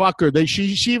wow. motherfucker,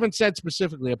 she even said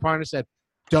specifically, a partner said,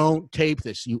 don't tape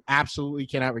this. You absolutely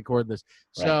cannot record this.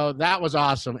 Right. So that was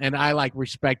awesome. And I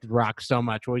respected Rock so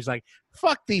much where he's like,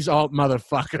 fuck these alt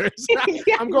motherfuckers.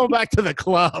 I'm going back to the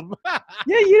club.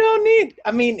 Yeah, you don't need.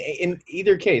 I mean, in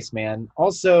either case, man.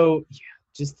 Also, yeah,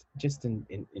 just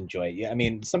enjoy it. Yeah, I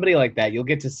mean, somebody like that, you'll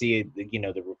get to see,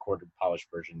 the recorded, polished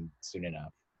version soon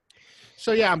enough.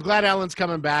 So yeah, I'm glad Ellen's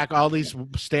coming back. All these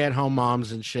stay-at-home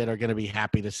moms and shit are going to be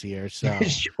happy to see her. So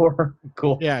Sure,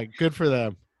 cool. yeah, good for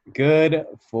them. Good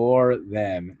for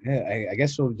them. Yeah, I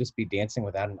guess she'll just be dancing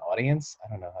without an audience. I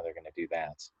don't know how they're going to do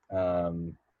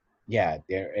that. Yeah,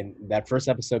 and that first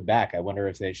episode back, I wonder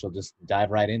if she'll just dive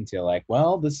right into like,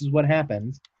 well, this is what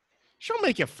happened. She'll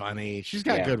make it funny. She's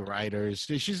got Yeah. good writers.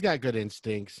 She's got good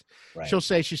instincts. Right. She'll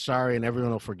say she's sorry and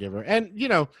everyone will forgive her. And,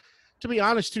 to be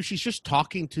honest, too, she's just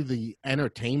talking to the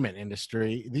entertainment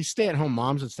industry. These stay-at-home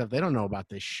moms and stuff, they don't know about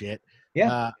this shit.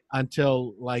 Yeah.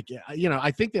 Until,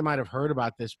 I think they might have heard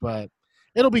about this, but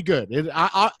it'll be good.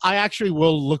 I actually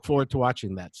will look forward to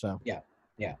watching that. So Yeah,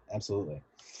 absolutely.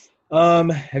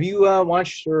 Have you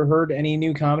watched or heard any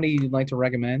new comedy you'd like to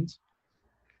recommend?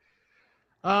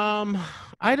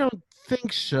 I don't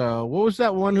think so. What was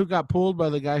that one who got pulled by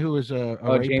the guy who was a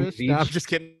James rapist? No, I'm Beach. just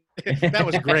kidding. That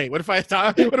was great. What if I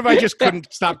just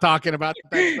couldn't stop talking about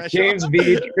that special? James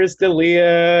Beach, Chris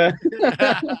D'Elia.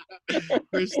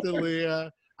 Crystalia.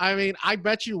 I mean, I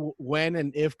bet you when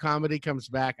and if comedy comes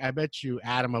back, I bet you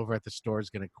Adam over at the store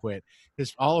is going to quit.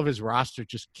 All of his roster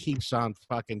just keeps on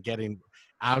fucking getting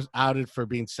outed for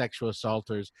being sexual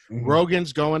assaulters. Mhm.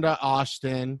 Rogan's going to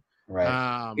Austin.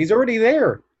 Right. He's already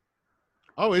there.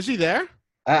 Oh, is he there?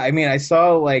 I mean, I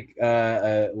saw like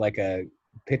a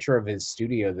picture of his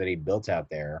studio that he built out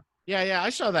there. Yeah, I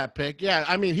saw that pic. Yeah,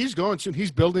 I mean, he's going soon.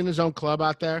 He's building his own club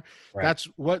out there. Right.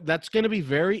 That's going to be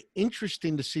very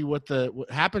interesting to see what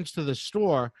happens to the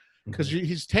store because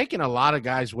he's taking a lot of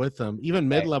guys with him, even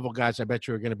mid-level guys. I bet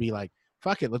you are going to be like,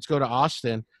 "Fuck it, let's go to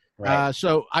Austin." Right.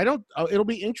 So it'll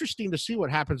be interesting to see what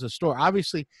happens to the store.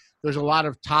 Obviously, there's a lot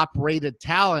of top-rated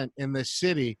talent in this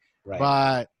city, Right.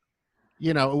 but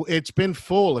it's been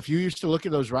full. If you used to look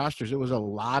at those rosters, it was a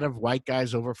lot of white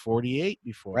guys over 48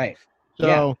 before. Right.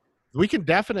 So we can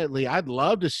definitely, I'd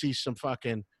love to see some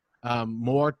fucking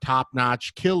more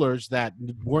top-notch killers that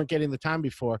weren't getting the time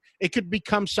before. It could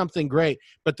become something great,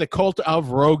 but the cult of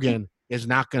Rogan is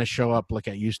not going to show up like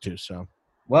it used to. So,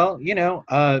 Well,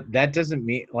 that doesn't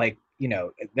mean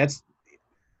that's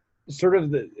sort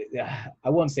of I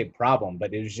won't say problem,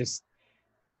 but it was just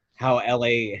how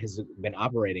LA has been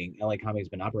operating. LA comedy has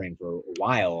been operating for a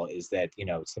while. Is that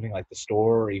something like the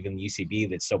store or even UCB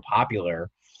that's so popular.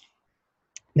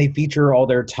 They feature all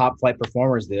their top flight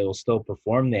performers that will still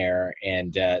perform there,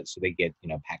 and so they get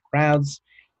packed crowds,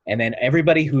 and then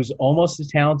everybody who's almost as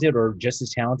talented or just as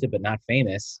talented but not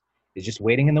famous is just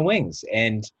waiting in the wings,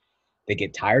 and they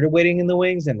get tired of waiting in the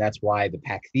wings, and that's why the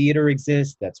Pack Theater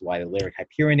exists. That's why the Lyric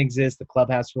Hyperion exists. The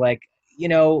Clubhouse are like,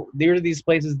 there are these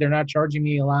places, they're not charging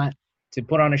me a lot to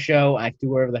put on a show. I can do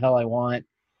whatever the hell I want.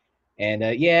 And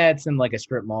it's in like a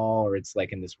strip mall or it's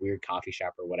like in this weird coffee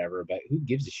shop or whatever, but who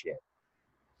gives a shit?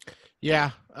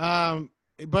 yeah.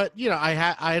 But,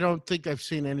 I don't think I've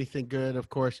seen anything good. Of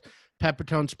course,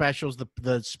 Peppertone Specials,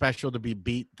 the special to be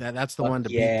beat. That's the one to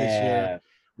beat this year.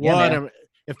 Yeah,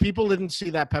 If people didn't see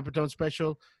that Peppertone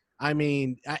special, I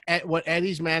mean, what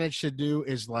Eddie's managed to do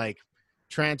is like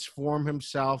transform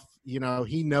himself.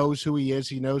 He knows who he is.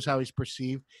 He knows how he's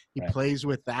perceived. He Right. plays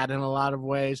with that in a lot of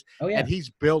ways. Oh, yeah. And he's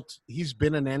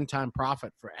been an end time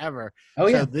prophet forever. Oh,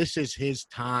 So yeah. this is his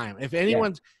time.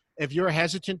 If you're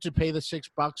hesitant to pay the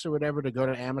 $6 or whatever to go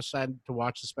to Amazon to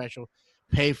watch the special,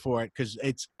 pay for it because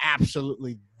it's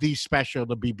absolutely the special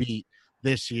to be beat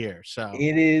this year. So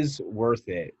It is worth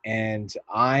it. And so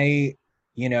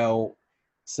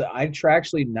I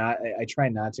try not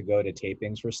to go to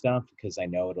tapings for stuff because I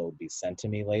know it'll be sent to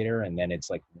me later. And then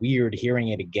it's like weird hearing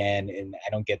it again and I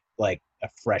don't get like a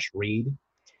fresh read.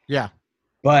 yeah.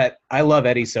 But I love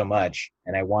Eddie so much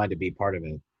and I wanted to be part of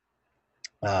it.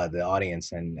 The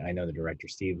audience, and I know the director,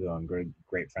 Steve, who I'm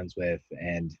great friends with.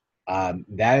 And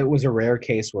that was a rare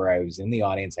case where I was in the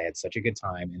audience. I had such a good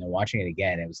time. And then watching it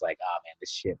again, it was like, oh, man,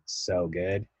 this shit was so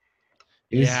good.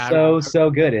 It was so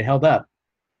good. It held up.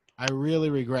 I really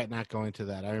regret not going to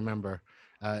that. I remember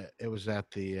it was at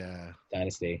the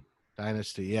Dynasty.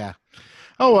 Yeah.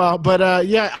 Oh well, but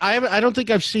I don't think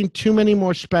I've seen too many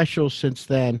more specials since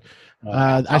then.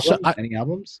 Any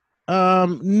albums?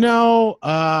 No.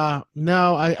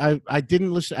 I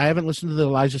didn't listen. I haven't listened to the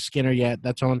Elijah Skinner yet.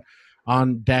 That's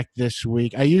on deck this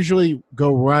week. I usually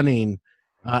go running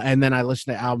And then I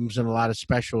listen to albums and a lot of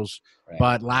specials. Right.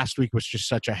 But last week was just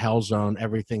such a hell zone.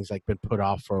 Everything's like been put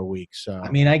off for a week. So I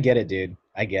mean, I get it, dude.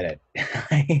 I get it.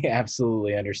 I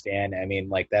absolutely understand. I mean,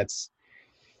 like that's,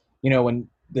 when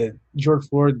the George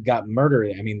Floyd got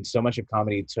murdered, I mean, so much of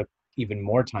comedy took even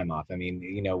more time off. I mean,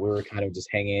 we were kind of just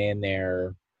hanging in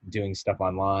there doing stuff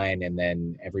online, and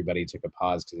then everybody took a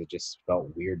pause because it just felt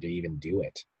weird to even do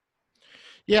it.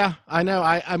 Yeah, I know.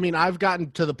 I mean, I've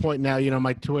gotten to the point now,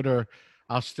 my Twitter,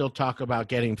 I'll still talk about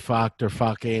getting fucked or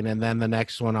fucking, and then the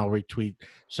next one I'll retweet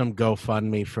some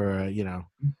GoFundMe for,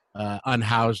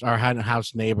 unhoused or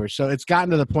unhoused neighbors. So it's gotten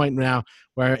to the point now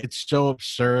where it's so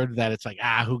absurd that it's like,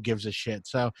 who gives a shit?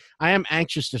 So I am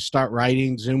anxious to start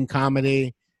writing Zoom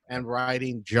comedy and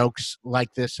writing jokes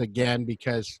like this again,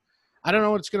 because I don't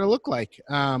know what it's going to look like.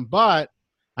 But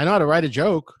I know how to write a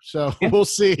joke, so we'll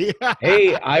see.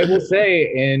 Hey, I will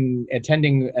say, in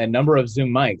attending a number of Zoom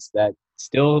mics, that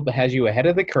still has you ahead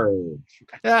of the curve.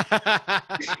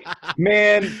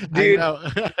 Man, dude.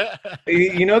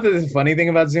 The funny thing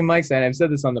about Zoom mics, and I've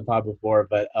said this on the pod before,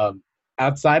 but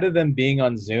outside of them being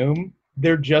on Zoom,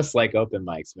 they're just like open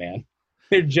mics, man.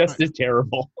 They're just as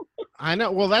terrible. I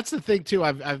know. Well, that's the thing too.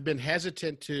 I've been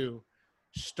hesitant to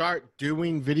start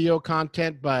doing video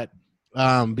content, but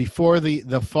before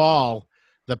the fall,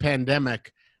 the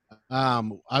pandemic,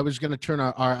 I was going to turn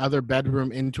our other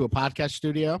bedroom into a podcast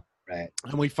studio. Right.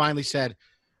 And we finally said,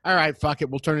 all right, fuck it.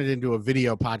 We'll turn it into a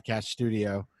video podcast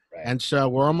studio. Right. And so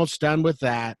we're almost done with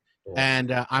that. Cool.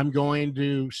 And I'm going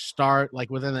to start, like,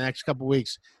 within the next couple of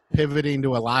weeks, pivoting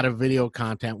to a lot of video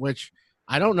content, which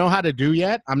I don't know how to do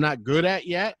yet. I'm not good at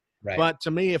yet. Right. But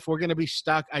to me, if we're going to be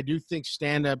stuck, I do think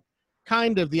stand-up,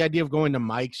 kind of the idea of going to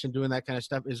mics and doing that kind of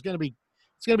stuff it's going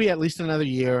to be at least another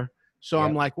year. So Yep.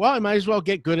 I'm like, well, I might as well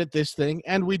get good at this thing.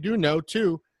 And we do know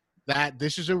too that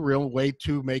this is a real way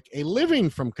to make a living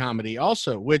from comedy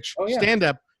also, which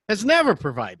stand-up has never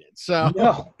provided. So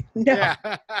no. Yeah.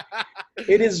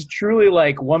 It is truly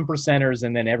like one percenters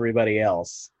and then everybody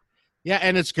else. Yeah,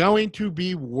 and it's going to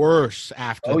be worse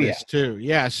after this too.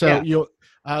 Yeah. So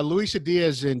Luisa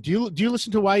Diaz, and do you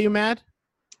listen to Why You Mad?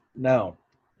 No.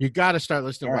 You got to start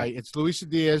listening to Why. It's Luisa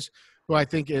Diaz, who I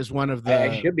think is one of the.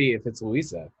 I should be if it's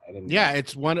Luisa. Yeah,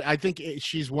 it's one. I think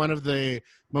she's one of the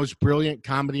most brilliant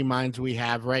comedy minds we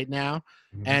have right now,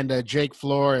 and Jake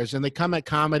Flores, and they come at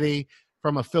comedy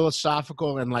from a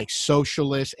philosophical and like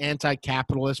socialist,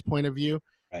 anti-capitalist point of view.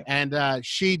 Right. And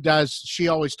she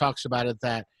always talks about it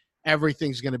that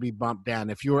everything's going to be bumped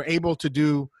down. If you were able to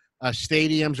do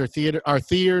stadiums or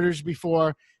theaters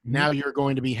before, now you're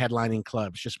going to be headlining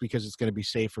clubs just because it's going to be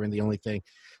safer and the only thing.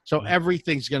 So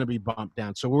everything's going to be bumped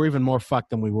down. So we're even more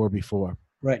fucked than we were before.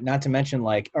 Right. Not to mention,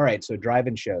 like, all right, so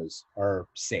drive-in shows are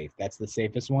safe. That's the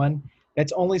safest one.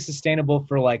 That's only sustainable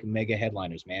for like mega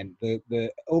headliners, man.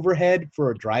 The overhead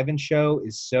for a drive-in show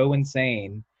is so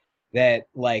insane that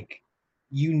like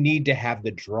you need to have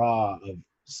the draw of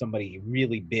somebody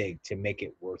really big to make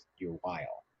it worth your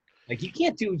while. Like you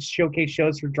can't do showcase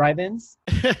shows for drive-ins.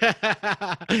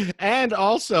 And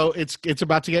also it's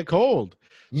about to get cold.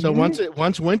 So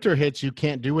once winter hits, you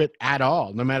can't do it at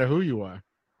all, no matter who you are.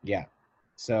 Yeah.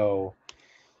 So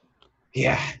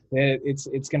yeah,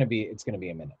 it's gonna be a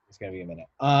minute. It's gonna be a minute.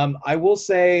 I will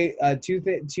say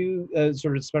two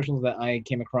sort of specials that I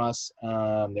came across. They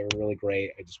were really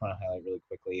great. I just want to highlight really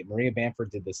quickly. Maria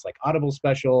Bamford did this like Audible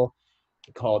special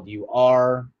called "You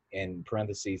Are" in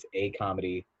parentheses a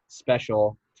comedy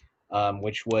special,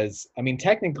 which was, I mean,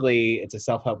 technically it's a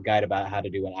self-help guide about how to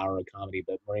do an hour of comedy,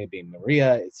 but Maria being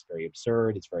Maria, it's very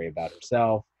absurd. It's very about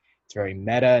herself. It's very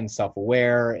meta and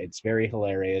self-aware. It's very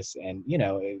hilarious. And,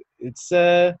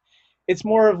 it's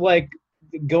more of like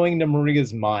going to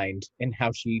Maria's mind and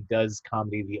how she does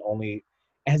comedy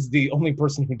as the only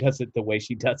person who does it the way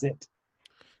she does it.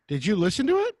 Did you listen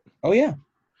to it? Oh, yeah.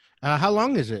 How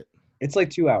long is it? It's like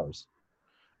 2 hours.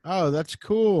 Oh, that's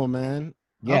cool, man.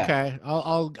 Yeah. Okay,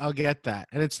 I'll get that.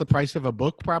 And it's the price of a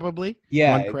book, probably?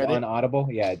 Yeah, One credit? on Audible.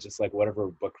 Yeah, just like whatever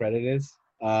book credit is.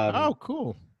 Oh,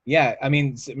 cool. Yeah, I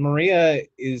mean, Maria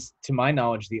is, to my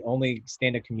knowledge, the only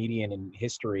stand-up comedian in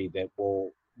history that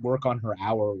will work on her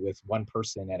hour with one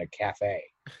person at a cafe.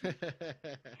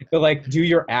 So, like, do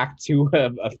your act to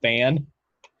a fan.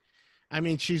 I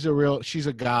mean, she's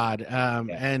a god.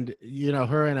 And,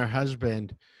 her and her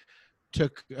husband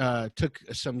took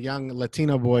some young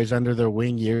Latino boys under their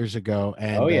wing years ago,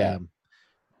 and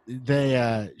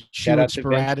Shout out to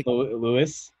Vince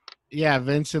Lewis. Yeah,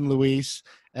 Vince and Luis,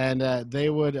 and they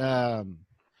would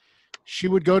she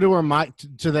would go to her mic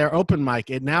to their open mic.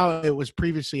 And now it was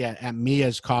previously at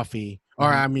Mia's Coffee, or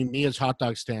I mean Mia's hot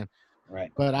dog stand.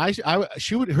 Right. But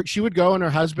she would go, and her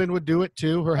husband would do it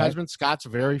too. Her husband Scott's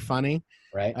very funny.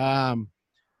 Right.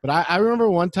 But I remember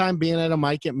one time being at a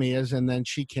mic at Mia's, and then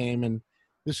she came, and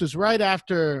this was right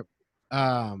after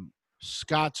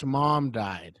Scott's mom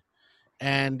died,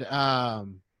 and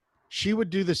she would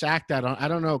do this act out on, I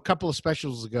don't know, a couple of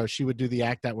specials ago, she would do the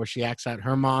act out where she acts out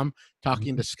her mom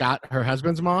talking to Scott, her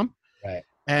husband's mom. Right.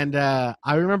 And I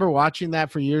remember watching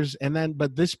that for years. And then,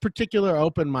 but this particular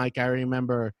open mic, I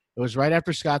remember it was right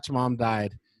after Scott's mom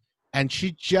died, and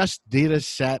she just did a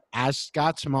set as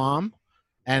Scott's mom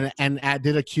and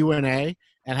did a Q&A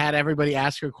and had everybody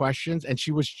ask her questions. And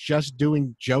she was just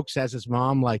doing jokes as his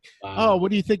mom, like, oh,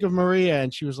 what do you think of Maria?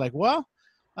 And she was like, well,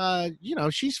 you know,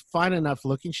 she's fine enough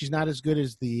looking. She's not as good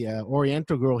as the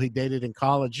Oriental girl he dated in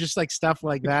college, just like stuff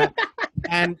like that.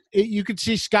 And you could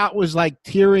see Scott was like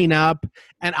tearing up,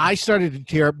 and I started to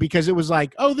tear up because it was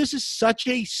like, oh, this is such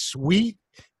a sweet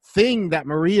thing that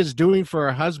Maria's doing for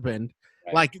her husband.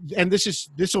 Right. Like, and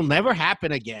this will never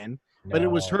happen again. No. But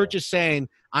it was her just saying,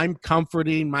 I'm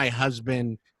comforting my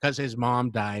husband because his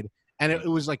mom died. And it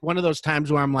was like one of those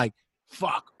times where I'm like,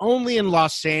 fuck, only in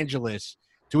Los Angeles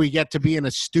do we get to be in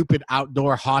a stupid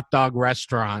outdoor hot dog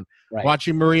restaurant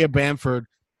watching Maria Bamford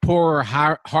pour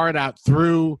her heart out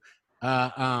through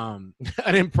an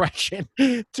impression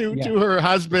to her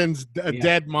husband's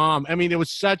dead mom. I mean, it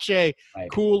was such a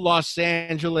cool Los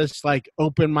Angeles like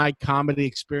open mic comedy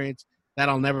experience that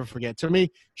I'll never forget. To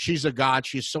me, she's a god.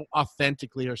 She's so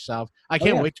authentically herself. I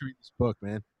can't wait to read this book,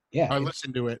 man. Yeah, or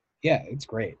listen to it. Yeah, it's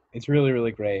great. It's really,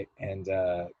 really great. And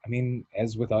I mean,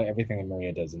 as with everything that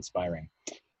Maria does, inspiring.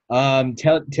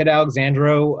 Ted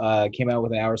Alexandro came out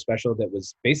with an hour special that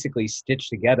was basically stitched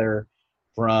together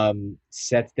from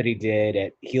sets that he did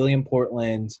at Helium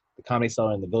Portland, the Comedy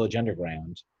Cellar, and the Village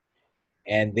Underground.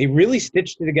 And they really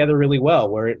stitched it together really well,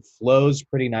 where it flows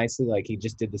pretty nicely. Like he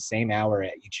just did the same hour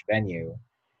at each venue,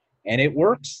 and it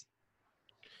works.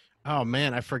 Oh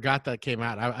man, I forgot that came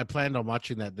out. I planned on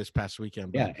watching that this past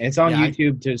weekend. Yeah, and it's on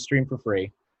YouTube to stream for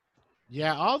free.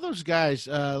 Yeah, all those guys.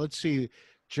 Let's see,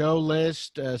 Joe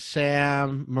List,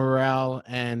 Sam Morrell,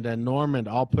 and Norman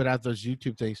all put out those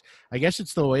YouTube things. I guess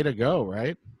it's the way to go,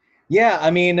 right? Yeah,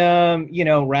 I mean, you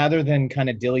know, rather than kind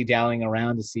of dilly-dallying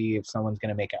around to see if someone's going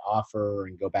to make an offer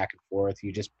and go back and forth,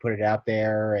 you just put it out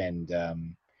there. And,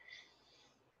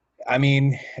 I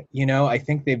mean, you know, I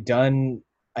think they've done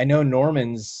 – I know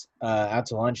Norman's Out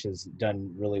to Lunch has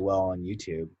done really well on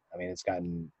YouTube. I mean, it's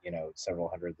gotten, you know, several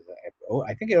hundred – oh,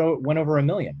 I think it went over 1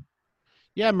 million.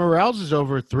 Yeah, Morel's is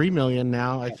over 3 million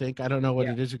now, I think. I don't know what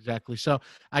it is exactly. So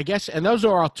I guess – and those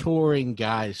are all touring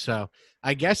guys, so –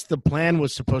 I guess the plan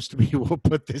was supposed to be we'll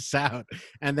put this out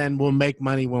and then we'll make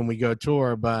money when we go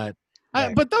tour. But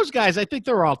but those guys, I think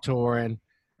they're all touring.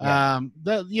 Yeah.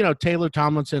 You know, Taylor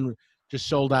Tomlinson just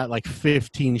sold out like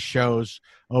 15 shows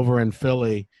over in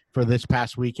Philly for this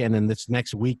past weekend and this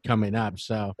next week coming up.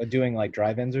 So doing like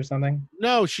drive-ins or something?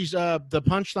 No, she's the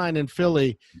Punchline in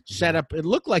Philly set up. It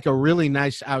looked like a really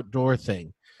nice outdoor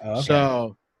thing. Oh,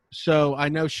 okay. So I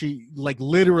know she like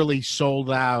literally sold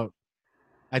out.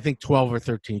 I think 12 or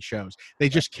 13 shows. They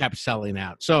just kept selling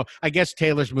out. So I guess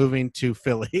Taylor's moving to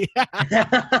Philly.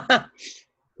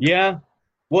 Yeah.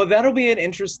 Well, that'll be an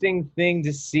interesting thing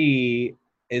to see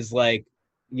is like,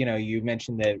 you know, you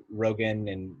mentioned that Rogan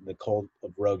and the cult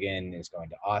of Rogan is going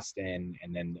to Austin.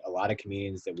 And then a lot of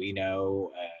comedians that we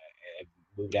know have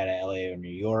moved out of LA or New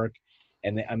York.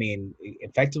 And I mean,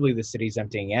 effectively the city's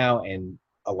emptying out and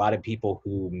a lot of people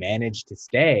who managed to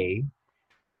stay.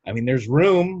 I mean, there's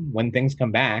room when things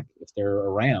come back if they're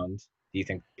around. Do you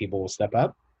think people will step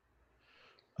up?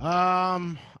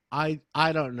 I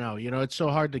don't know. You know, it's so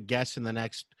hard to guess in the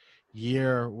next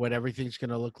year what everything's going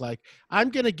to look like.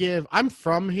 I'm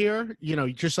from here, you know,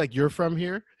 just like you're from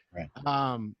here. Right.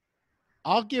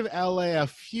 I'll give LA a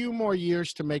few more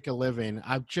years to make a living.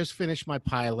 I've just finished my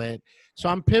pilot. So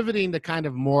I'm pivoting to kind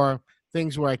of more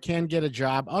things where I can get a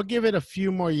job. I'll give it a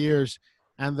few more years.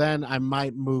 And then I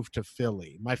might move to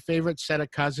Philly. My favorite set of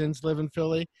cousins live in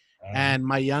Philly. And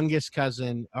my youngest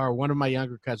cousin, or one of my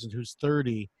younger cousins who's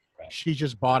 30, she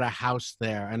just bought a house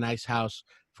there, a nice house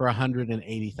for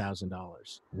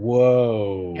 $180,000.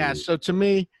 Whoa. Yeah, so to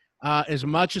me, as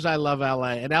much as I love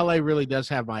LA, and LA really does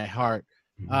have my heart,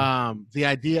 the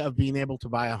idea of being able to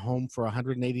buy a home for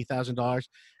 $180,000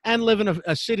 and live in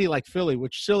a city like Philly,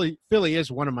 which Philly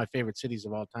is one of my favorite cities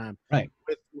of all time. Right.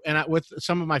 With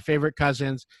some of my favorite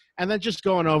cousins, and then just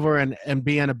going over and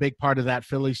being a big part of that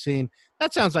Philly scene,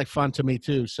 that sounds like fun to me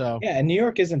too. So yeah, and New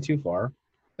York isn't too far.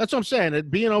 That's what I'm saying.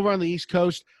 Being over on the East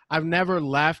Coast, I've never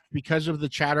left because of the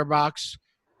Chatterbox.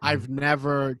 I've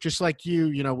never, just like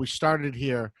you know, we started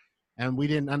here. and we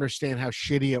didn't understand how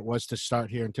shitty it was to start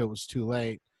here until it was too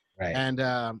late. Right. And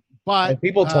Well, but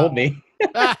people told me.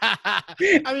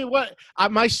 I mean,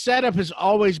 my setup has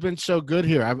always been so good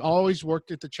here. I've always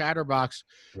worked at the Chatterbox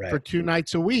for Right. 2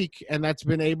 nights a week, and that's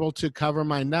been able to cover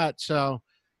my nut. So,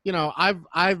 you know,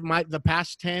 the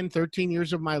past 10, 13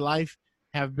 years of my life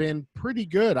have been pretty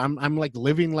good. I'm like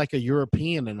living like a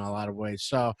European in a lot of ways.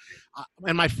 So,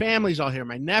 and my family's all here,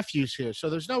 my nephew's here. So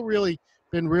there's no really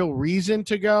been real reason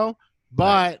to go,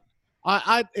 but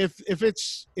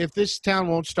if this town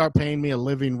won't start paying me a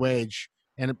living wage,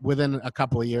 and within a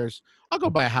couple of years, I'll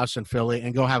go buy a house in Philly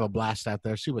and go have a blast out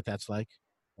there. See what that's like.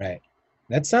 Right.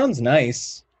 That sounds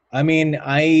nice. I mean,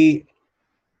 I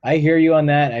hear you on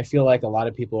that. I feel like a lot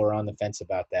of people are on the fence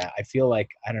about that. I feel like,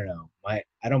 I don't know, I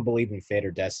don't believe in fate or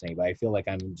destiny, but I feel like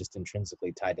I'm just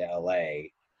intrinsically tied to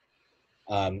LA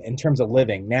in terms of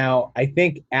living. Now, I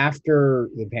think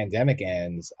after the pandemic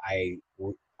ends, I'm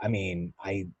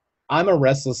a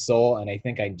restless soul, and I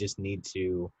think I just need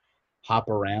to hop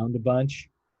around a bunch.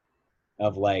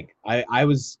 Of like, I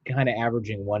was kind of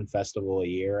averaging one festival a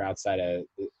year outside of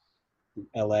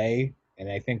LA,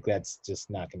 and I think that's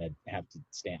just not going to have to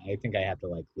stand. I think I have to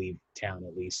like leave town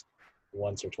at least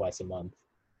once or twice a month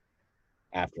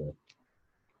after.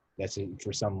 That's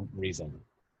for some reason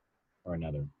or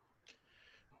another.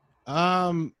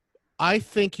 I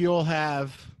think you'll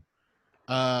have,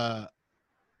 I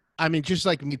mean, just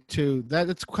like me too.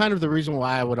 That's kind of the reason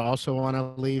why I would also want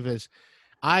to leave is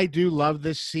I do love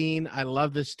this scene. I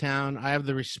love this town. I have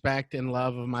the respect and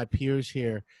love of my peers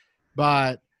here,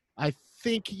 but I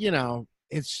think, you know,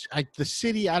 it's like the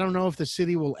city. I don't know if the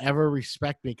city will ever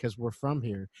respect me because we're from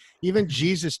here. Even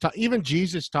Jesus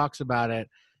talks about it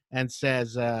and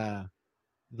says that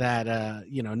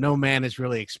you know, no man is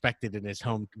really respected in his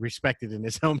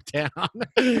hometown.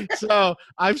 So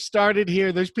I've started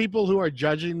here. There's people who are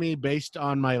judging me based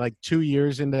on my like 2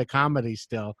 years into comedy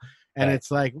still. And Right.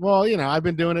 it's like, well, you know, I've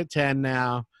been doing it 10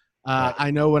 now. Right. I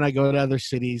know when I go to other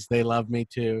cities, they love me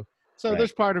too. So Right.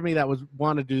 there's part of me that would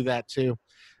want to do that too.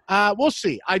 We'll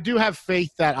see. I do have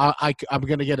faith that I'm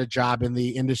going to get a job in the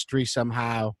industry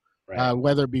somehow, Right.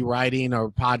 whether it be writing or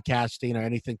podcasting or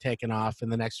anything taken off in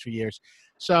the next few years.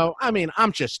 So, I mean,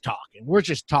 I'm just talking. We're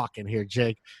just talking here,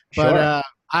 Jake. But Sure.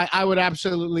 I would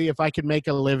absolutely, if I could make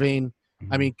a living,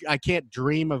 I Mhm. mean, I can't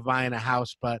dream of buying a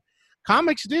house, but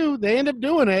comics do. They end up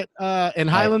doing it in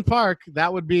Highland Park.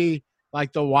 That would be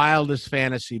like the wildest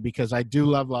fantasy because I do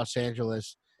love Los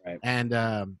Angeles. Right. And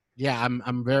yeah,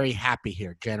 I'm very happy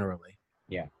here generally.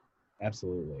 Yeah,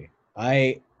 absolutely.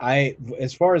 I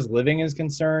as far as living is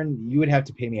concerned, you would have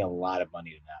to pay me a lot of money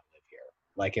to not live here.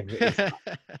 Like if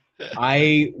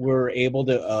I were able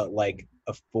to like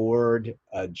afford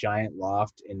a giant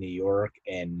loft in New York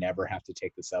and never have to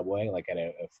take the subway, like at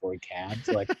a Ford cab,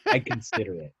 so like I'd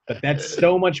consider it. But that's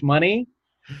so much money.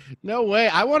 No way.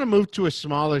 I want to move to a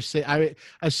smaller city,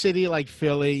 a city like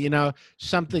Philly, you know,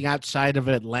 something outside of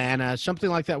Atlanta, something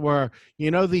like that where,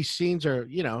 you know, these scenes are,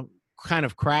 you know, kind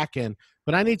of cracking,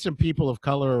 but I need some people of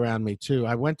color around me too.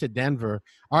 I went to Denver,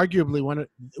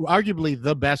 arguably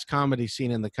the best comedy scene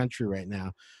in the country right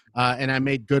now. And I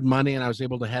made good money and I was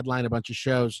able to headline a bunch of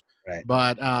shows. Right.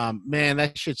 But man,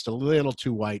 that shit's a little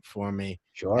too white for me.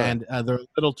 Sure. And they're a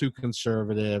little too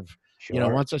conservative. Sure. You know,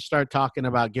 once I start talking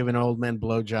about giving old men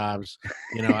blowjobs,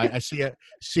 you know, I see a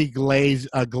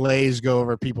glaze go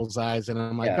over people's eyes, and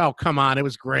I'm like, oh, come on, it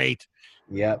was great.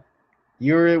 Yep.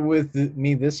 You're with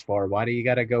me this far. Why do you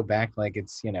got to go back like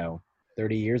it's, you know,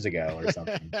 30 years ago or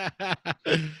something?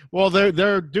 Well,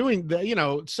 they're doing you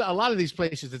know, so a lot of these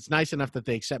places. It's nice enough that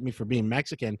they accept me for being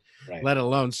Mexican, Right. let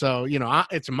alone. So you know,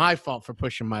 it's my fault for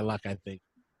pushing my luck, I think.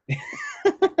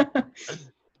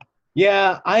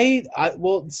 Yeah, I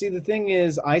well, see, the thing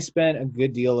is, I spent a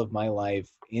good deal of my life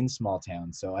in small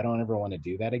towns, so I don't ever want to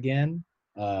do that again.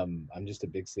 I'm just a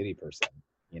big city person,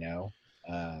 you know.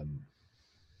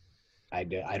 I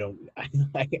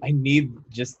need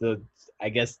just the, I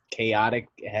guess, chaotic,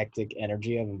 hectic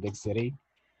energy of a big city.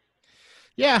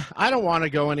 Yeah, I don't want to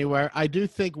go anywhere. I do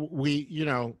think you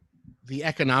know, the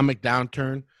economic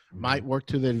downturn might work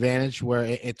to the advantage where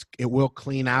it will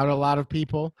clean out a lot of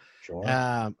people.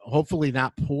 Sure. Hopefully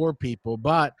not poor people,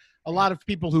 but a lot of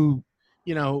people who,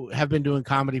 you know, have been doing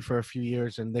comedy for a few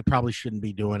years and they probably shouldn't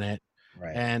be doing it.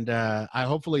 Right. And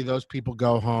hopefully those people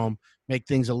go home, make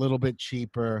things a little bit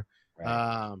cheaper.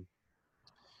 Right.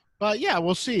 But yeah,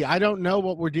 we'll see. I don't know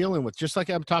what we're dealing with. Just like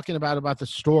I'm talking about the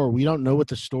store, we don't know what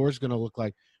the store is going to look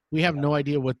like. We have no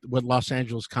idea what Los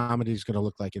Angeles comedy is going to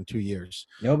look like in 2 years.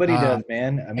 Nobody does,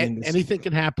 man. I mean, anything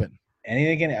can happen.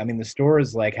 anything can. I mean, the store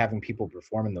is like having people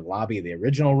perform in the lobby of the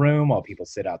original room while people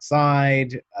sit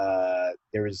outside. I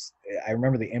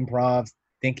remember the Improv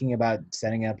thinking about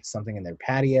setting up something in their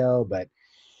patio, but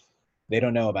they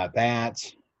don't know about that.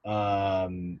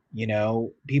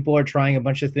 People are trying a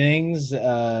bunch of things,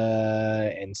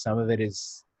 and some of it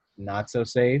is not so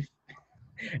safe.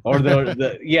 Or they're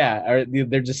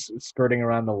just skirting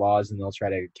around the laws, and they'll try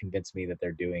to convince me that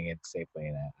they're doing it safely,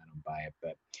 and I don't buy it.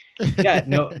 But yeah,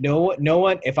 no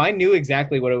one. If I knew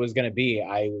exactly what it was going to be,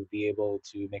 I would be able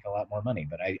to make a lot more money.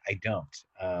 But I don't.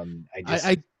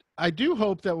 I do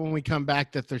hope that when we come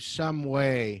back, that there's some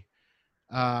way,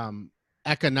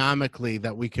 economically,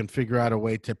 that we can figure out a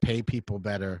way to pay people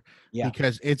better. Yeah.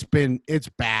 Because it's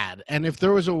bad, and if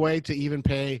there was a way to even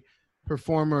pay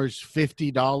performers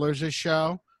 $50 a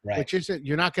show, right. which isn't,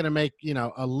 you're not going to make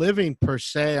a living per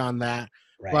se on that,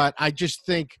 right. But I just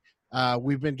think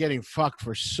we've been getting fucked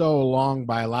for so long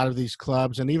by a lot of these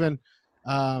clubs, and even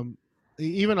a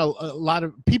lot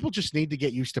of people just need to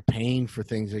get used to paying for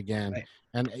things again, right.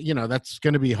 And that's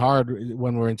going to be hard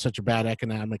when we're in such a bad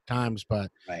economic times,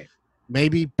 but right.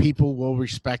 Maybe people will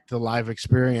respect the live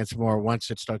experience more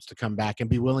once it starts to come back and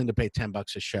be willing to pay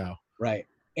 $10 a show. Right.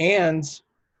 And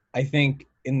I think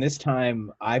in this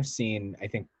time I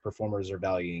think performers are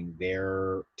valuing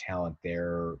their talent,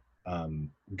 their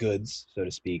goods, so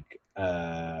to speak,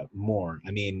 more.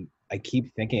 I mean, I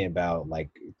keep thinking about like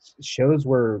shows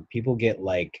where people get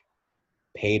like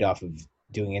paid off of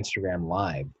doing Instagram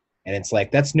Live. And it's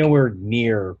like, that's nowhere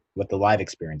near what the live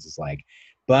experience is like.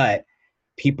 But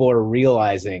people are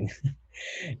realizing,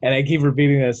 and I keep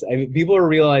repeating this, people are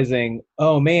realizing,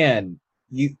 oh man,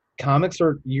 you guys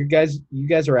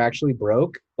are actually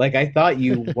broke. Like, I thought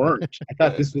you weren't. I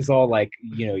thought this was all like,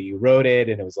 you wrote it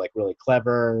and it was like really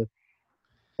clever.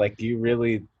 Like, you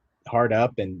really hard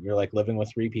up and you're like living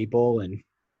with 3 people. And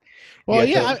well,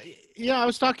 I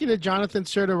was talking to Jonathan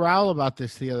Serta-Rowell about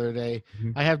this the other day.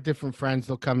 Mm-hmm. I have different friends.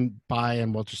 They'll come by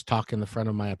and we'll just talk in the front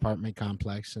of my apartment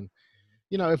complex. And,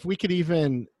 if we could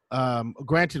even,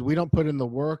 granted, we don't put in the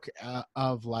work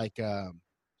of like,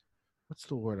 what's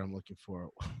the word I'm looking for?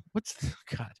 What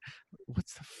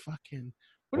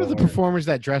are the performers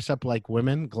that dress up like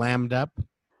women, glammed up?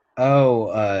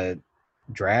 Oh,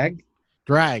 drag?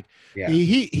 Drag. Yeah.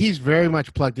 He's very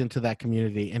much plugged into that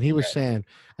community. And he was saying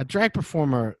a drag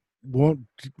performer won't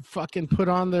fucking put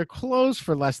on their clothes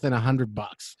for less than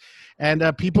 $100.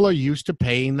 And people are used to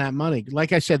paying that money.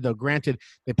 Like I said, though, granted,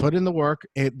 they put in the work.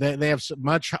 They have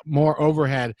much more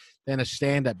overhead than a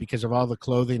stand-up because of all the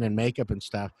clothing and makeup and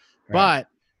stuff. Right. But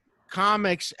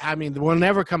comics, I mean, we'll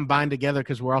never combine together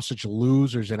because we're all such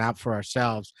losers and out for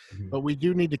ourselves. Mm-hmm. But we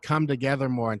do need to come together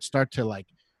more and start to like,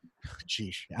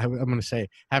 geez, I'm going to say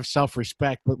have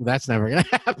self-respect, but that's never going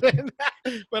to happen.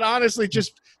 But honestly,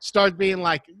 just start being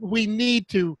like, we need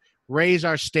to raise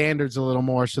our standards a little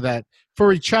more so that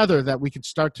for each other that we can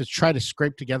start to try to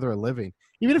scrape together a living,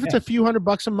 even if it's a few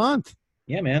 $100 a month.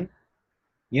 Yeah, man.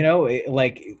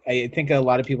 Like I think a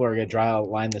lot of people are going to draw a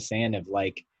line in the sand of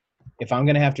like, if I'm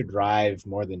going to have to drive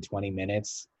more than 20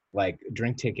 minutes, like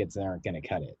drink tickets aren't going to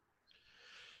cut it.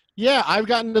 Yeah, I've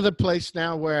gotten to the place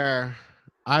now where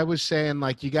I was saying,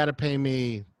 like, you got to pay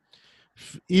me.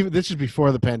 Even this is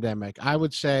before the pandemic. I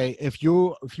would say if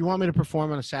you want me to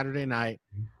perform on a Saturday night,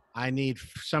 I need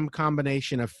some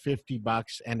combination of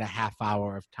 $50 and a half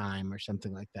hour of time or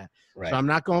something like that. Right. So I'm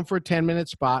not going for a 10-minute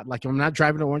spot. Like, I'm not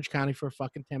driving to Orange County for a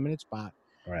fucking 10-minute spot.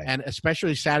 Right. And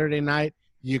especially Saturday night,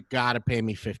 you got to pay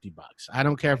me $50. I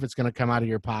don't care if it's going to come out of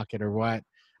your pocket or what. Right.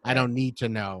 I don't need to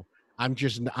know. I'm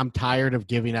tired of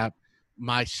giving up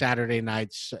my Saturday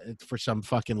nights for some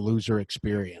fucking loser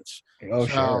experience. Oh,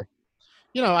 so, sure.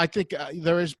 I think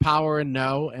there is power in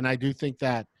no. And I do think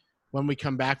that when we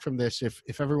come back from this,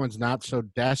 if everyone's not so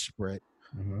desperate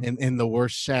in the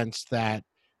worst sense, that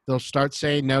they'll start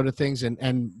saying no to things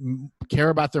and care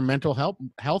about their mental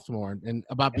health more and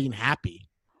about being happy.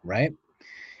 Right.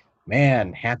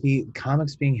 Man, happy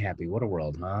comics being happy. What a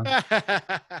world, huh?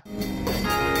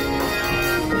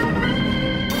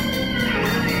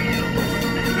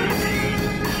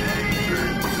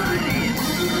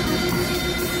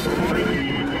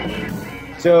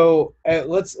 So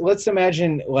let's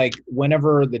imagine, like,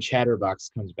 whenever the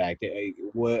Chatterbox comes back,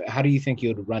 how do you think you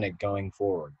would run it going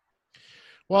forward?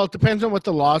 Well, it depends on what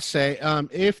the laws say.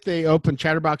 If they open,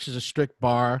 Chatterbox is a strict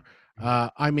bar.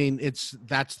 I mean,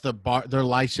 that's the bar. Their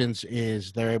license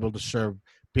is they're able to serve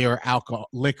beer, alcohol,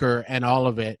 liquor, and all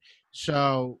of it.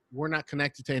 So we're not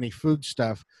connected to any food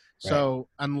stuff. So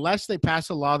unless they pass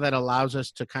a law that allows us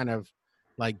to kind of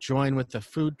like join with the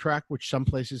food truck, which some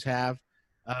places have,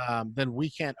 then we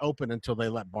can't open until they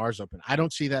let bars open. I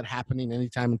don't see that happening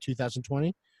anytime in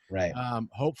 2020. Right.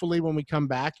 Hopefully, when we come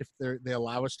back, if they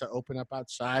allow us to open up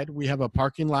outside, we have a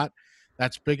parking lot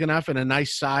that's big enough and a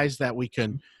nice size that we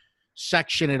can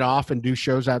section it off and do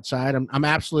shows outside. I'm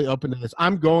absolutely open to this.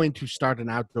 I'm going to start an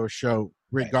outdoor show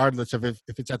regardless of if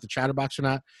it's at the Chatterbox or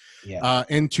not. Yeah.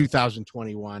 In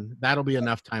 2021, that'll be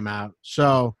enough time out.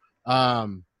 So,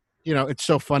 it's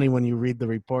so funny when you read the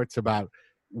reports about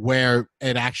where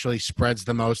it actually spreads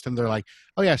the most, and they're like,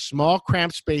 oh yeah, small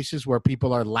cramped spaces where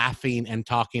people are laughing and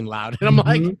talking loud. And I'm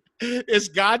like, is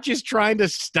God just trying to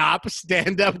stop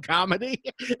stand-up comedy?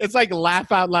 It's like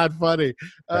laugh out loud funny.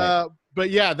 Right. But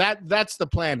yeah, that's the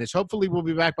plan, is hopefully we'll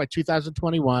be back by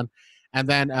 2021, and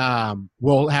then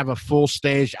we'll have a full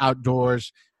stage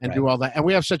outdoors and do all that. And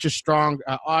we have such a strong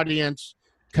audience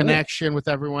connection with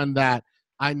everyone that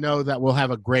I know that we'll have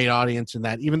a great audience in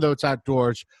that. Even though it's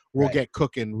outdoors, we'll get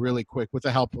cooking really quick with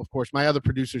the help, of course, my other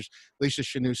producers, Lisa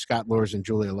Chanou, Scott Lors, and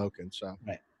Julia Loken. So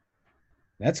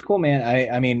that's cool,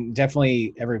 man. I mean,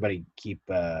 definitely everybody keep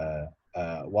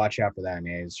watch out for that. I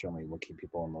mean, certainly we'll keep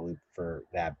people in the loop for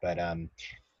that. But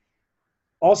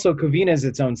also, Covina is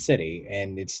its own city,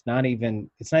 and it's not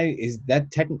even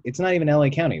LA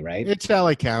County, right? It's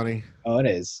LA County. Oh, it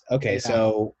is. Okay,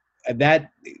 so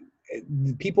that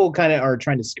people kind of are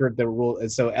trying to skirt the rule.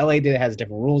 So LA has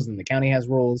different rules, and the county has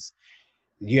rules.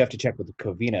 You have to check with the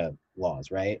Covina laws,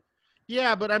 right?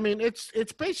 Yeah, but I mean, it's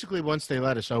basically once they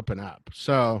let us open up.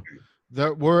 So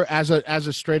we're as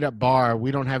a straight up bar,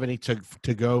 we don't have any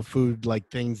to go food, like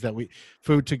things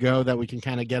food to go that we can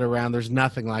kind of get around. There's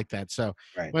nothing like that. So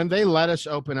when they let us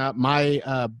open up, my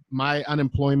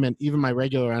unemployment, even my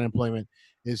regular unemployment,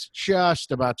 is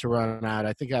just about to run out.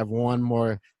 I think I have one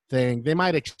more thing. They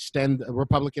might extend.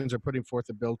 Republicans are putting forth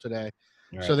a bill today,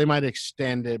 so they might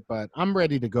extend it. But I'm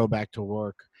ready to go back to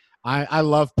work. I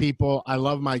love people. I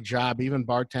love my job, even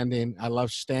bartending. I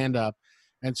love stand up.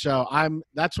 And so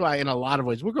that's why in a lot of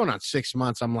ways, we're going on 6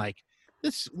 months. I'm like,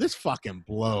 this fucking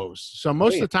blows. So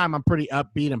most of the time I'm pretty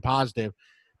upbeat and positive,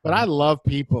 but I love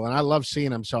people and I love seeing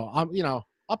them. So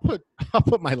I'll put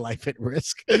my life at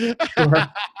risk.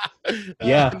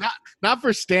 Not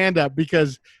for stand up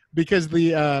because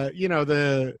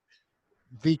the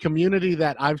community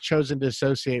that I've chosen to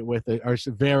associate with are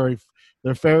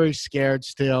they're very scared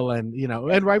still, and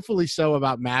and rightfully so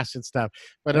about masks and stuff.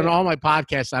 But in all my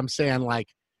podcasts, I'm saying, like,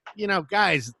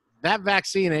 guys, that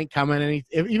vaccine ain't coming.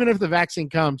 Even if the vaccine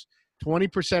comes,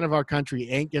 20% of our country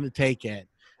ain't going to take it.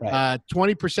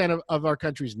 20% of our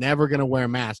country is never going to wear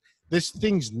masks. This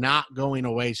thing's not going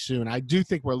away soon. I do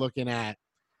think we're looking at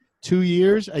 2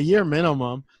 years, a year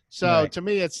minimum. So to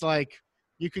me, it's like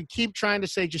you could keep trying to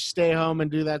say just stay home and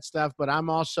do that stuff, but I'm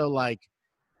also like,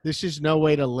 this is no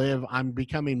way to live. I'm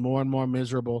becoming more and more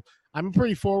miserable. I'm a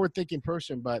pretty forward-thinking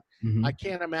person, but I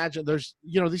can't imagine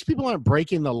these people aren't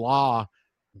breaking the law.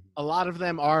 A lot of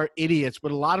them are idiots,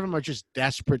 but a lot of them are just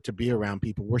desperate to be around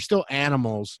people. We're still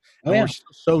animals, and we're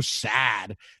still so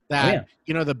sad that,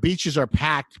 the beaches are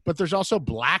packed, but there's also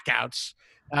blackouts,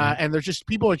 and there's just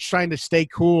people are trying to stay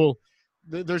cool.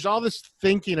 There's all this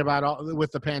thinking about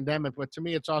with the pandemic, but to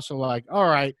me, it's also like, all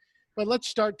right, but let's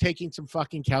start taking some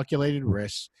fucking calculated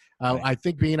risks. I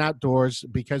think being outdoors,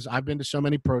 because I've been to so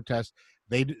many protests,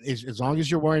 as long as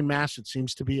you're wearing masks, it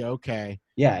seems to be okay.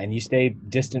 Yeah, and you stay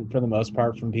distant for the most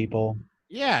part from people.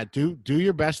 Yeah, do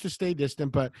your best to stay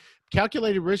distant, but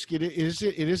calculated risk, it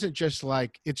isn't just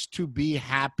like it's to be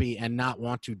happy and not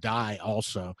want to die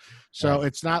also. So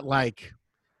it's not like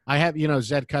I have,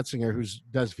 Zed Kutzinger, who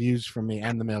does Views for me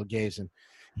and The Male Gaze, and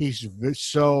he's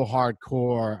so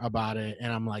hardcore about it.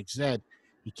 And I'm like, Zed,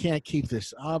 you can't keep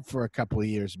this up for a couple of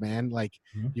years, man. Like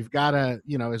you've got to,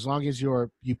 as long as you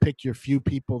pick your few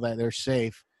people that are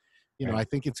safe, I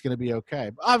think it's going to be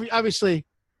okay. But obviously,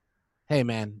 hey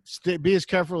man, be as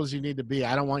careful as you need to be.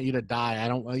 I don't want you to die. I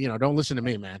don't, don't listen to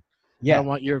me, man. Yeah. I don't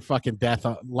want your fucking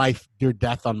your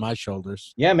death on my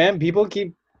shoulders. Yeah, man. People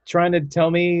keep trying to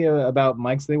tell me about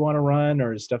mics they want to run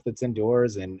or stuff that's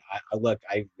indoors, and I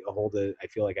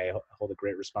feel like I hold a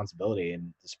great responsibility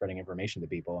in spreading information to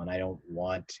people, and I don't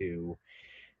want to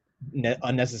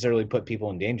unnecessarily put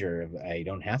people in danger if I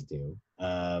don't have to.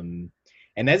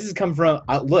 And this has come from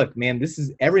look, man,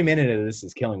 every minute of this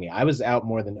is killing me. I was out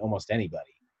more than almost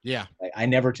anybody. Yeah, I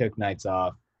never took nights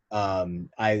off.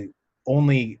 I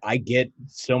get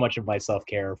so much of my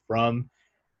self-care from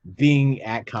being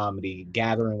at comedy,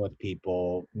 gathering with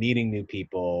people, meeting new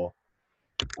people,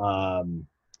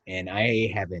 and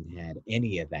I haven't had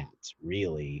any of that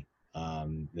really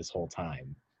this whole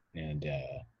time, and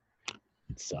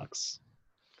it sucks.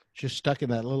 Just stuck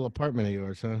in that little apartment of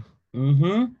yours, huh?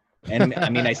 Mm-hmm. And I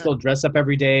mean, I still dress up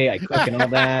every day. I cook and all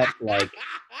that. Like,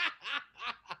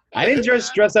 I didn't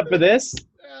just dress up for this.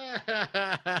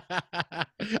 I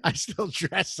still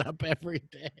dress up every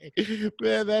day.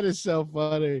 Man, that is so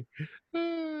funny.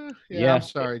 Yeah, I'm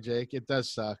sorry, Jake. It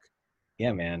does suck.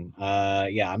 Yeah, man.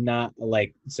 Yeah, I'm not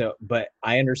like so, but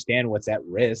I understand what's at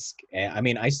risk. And I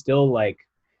mean, I still like,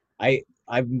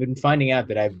 I've been finding out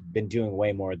that I've been doing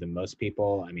way more than most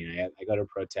people. I mean, I go to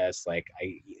protests, like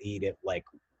I eat at like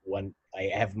I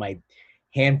have my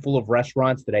handful of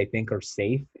restaurants that I think are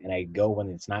safe, and I go when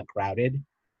it's not crowded,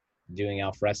 doing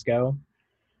al fresco.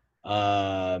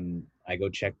 I go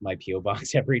check my PO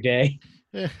box every day.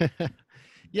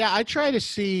 Yeah, I try to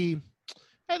see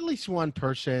at least one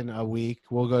person a week.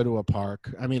 We'll go to a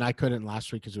park. I mean, I couldn't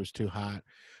last week because it was too hot,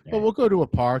 but we'll go to a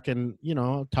park and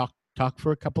talk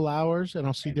for a couple hours, and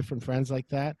I'll see different friends like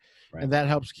that, and that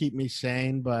helps keep me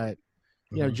sane. But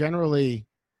generally,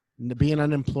 being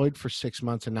unemployed for 6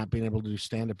 months and not being able to do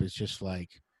stand up is just like,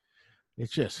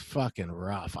 it's just fucking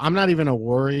rough. I'm not even a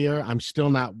worrier. I'm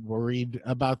still not worried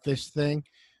about this thing,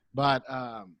 but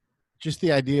just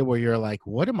the idea where you're like,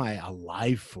 what am I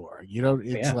alive for?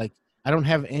 It's like, I don't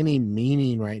have any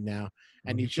meaning right now.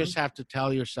 And you just have to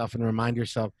tell yourself and remind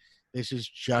yourself, this is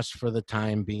just for the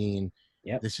time being.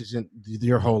 This isn't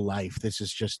your whole life. This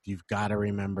is just, you've got to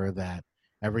remember that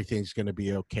everything's going to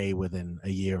be okay within a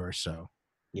year or so.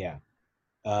 Yeah.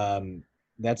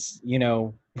 That's,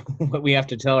 what we have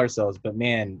to tell ourselves. But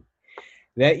man,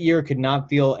 that year could not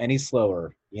feel any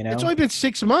slower. It's only been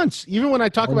 6 months. Even when I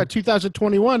talk about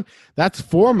 2021, that's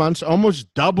 4 months,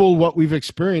 almost double what we've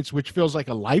experienced, which feels like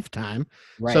a lifetime.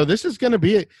 Right. So this is going to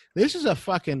be, this is a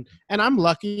fucking, and I'm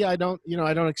lucky I don't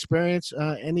experience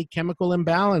any chemical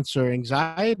imbalance or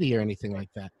anxiety or anything like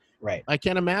that. Right. I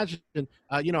can't imagine,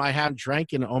 I haven't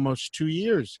drank in almost 2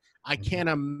 years. I can't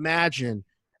imagine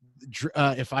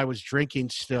if I was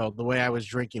drinking still the way I was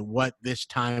drinking, what this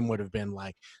time would have been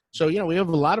like. So, we have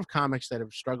a lot of comics that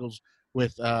have struggles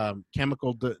with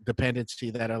chemical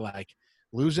dependency that are like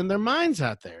losing their minds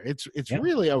out there. It's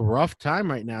really a rough time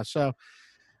right now. So,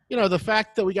 the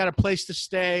fact that we got a place to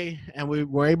stay and we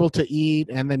were able to eat,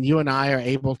 and then you and I are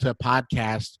able to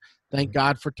podcast. Thank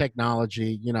God for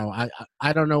technology.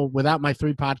 I don't know, without my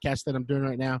 3 podcasts that I'm doing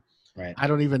right now, right, I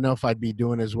don't even know if I'd be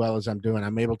doing as well as I'm doing.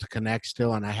 I'm able to connect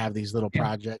still, and I have these little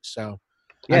projects. So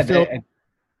I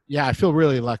feel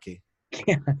really lucky.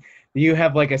 You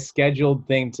have like a scheduled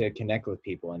thing to connect with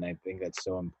people, and I think that's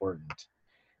so important.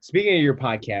 Speaking of your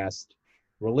podcast,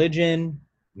 religion,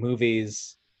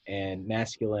 movies, and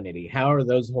masculinity, how are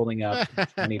those holding up in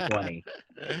 2020?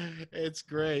 It's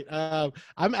great. I'm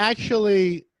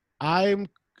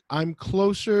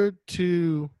closer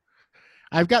to,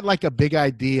 I've got like a big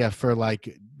idea for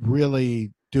like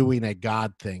really doing a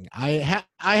God thing. I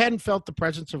hadn't felt the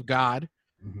presence of God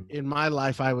in my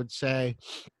life, I would say.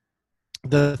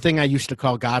 The thing I used to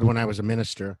call God when I was a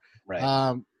minister. Right.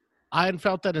 I hadn't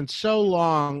felt that in so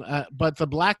long, but the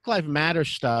Black Lives Matter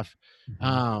stuff,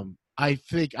 I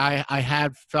think I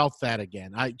had felt that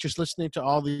again. I just listening to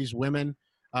all these women,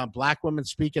 Black women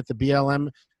speak at the BLM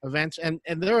events, and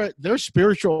they're a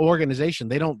spiritual organization.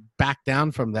 They don't back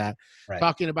down from that,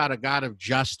 talking about a God of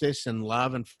justice and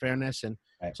love and fairness. And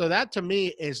so that to me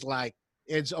is like,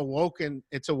 it's awakened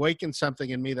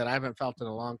something in me that I haven't felt in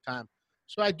a long time.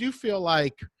 So I do feel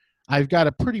like I've got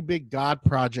a pretty big God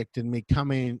project in me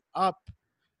coming up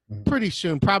pretty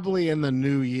soon, probably in the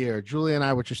new year. Julie and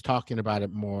I were just talking about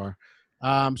it more.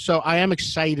 So I am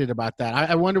excited about that.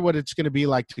 I wonder what it's going to be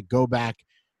like to go back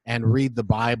and read the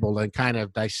Bible and kind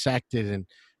of dissect it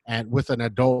and with an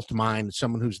adult mind,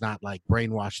 someone who's not like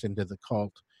brainwashed into the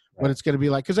cult, what it's going to be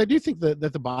like. Because I do think that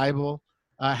the Bible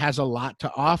has a lot to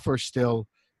offer still.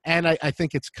 And I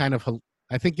think it's kind of,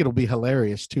 I think it'll be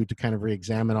hilarious too, to kind of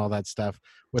re-examine all that stuff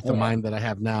with the mind that I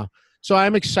have now. So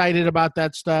I'm excited about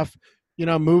that stuff.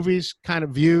 Movies, kind of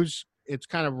views, it's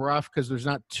kind of rough because there's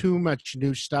not too much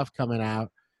new stuff coming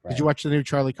out. Did you watch the new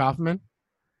Charlie Kaufman?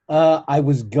 I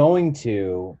was going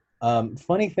to.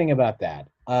 Funny thing about that.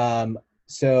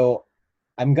 So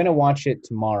I'm going to watch it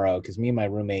tomorrow because me and my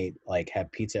roommate like have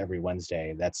pizza every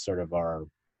Wednesday. That's sort of our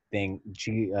thing.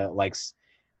 She likes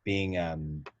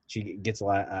being, she gets a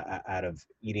lot out of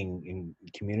eating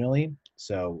communally.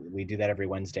 So we do that every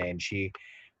Wednesday, and she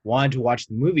wanted to watch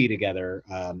the movie together.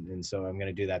 And so I'm going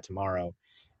to do that tomorrow.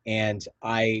 And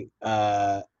I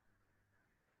know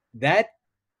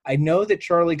that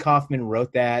Charlie Kaufman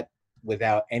wrote that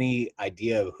without any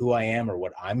idea of who I am or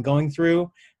what I'm going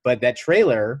through. But that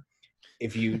trailer,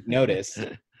 if you notice,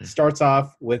 starts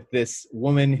off with this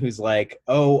woman who's like,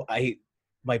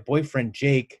 my boyfriend,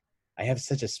 Jake, I have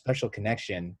such a special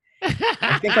connection.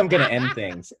 I think I'm gonna end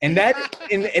things. And that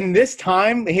in this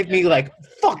time it hit me like,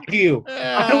 fuck you.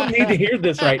 I don't need to hear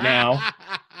this right now.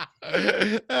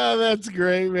 Oh, that's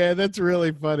great, man. That's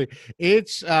really funny.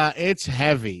 It's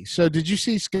heavy. So did you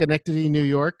see Schenectady, New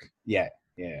York? Yeah.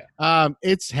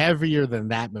 It's heavier than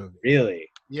that movie. Really?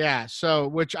 Yeah. So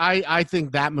which I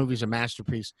think that movie's a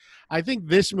masterpiece. I think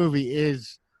this movie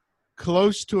is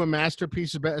close to a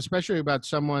masterpiece, especially about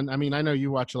someone. I mean, I know you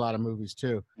watch a lot of movies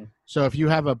too. So if you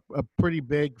have a pretty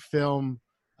big film,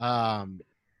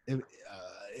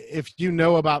 if you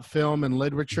know about film and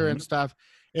literature and stuff,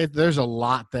 there's a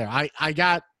lot there. I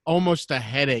got almost a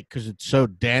headache because it's so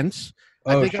dense.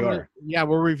 Oh, I think sure.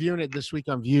 we're reviewing it this week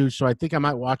on Views, so I think I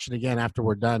might watch it again after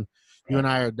we're done. You and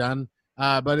I are done.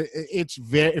 But it's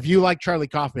very, if you like Charlie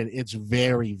Kaufman, it's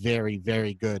very, very,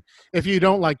 very good. If you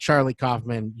don't like Charlie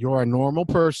Kaufman, you're a normal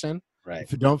person. Right.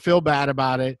 If you don't feel bad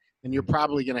about it, then you're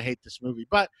probably going to hate this movie.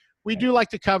 But we do like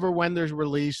to cover when there's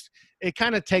released. It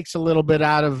kind of takes a little bit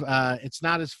out of it's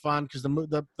not as fun because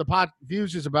the pod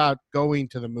Views is about going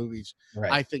to the movies,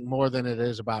 Right. I think, more than it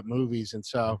is about movies. And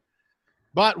so,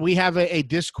 but we have a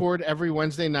Discord every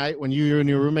Wednesday night when you and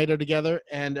your roommate are together,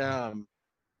 and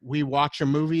we watch a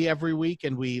movie every week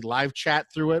and we live chat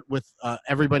through it with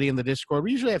everybody in the Discord.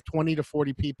 We usually have 20 to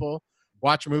 40 people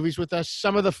watch movies with us.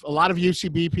 A lot of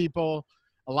UCB people,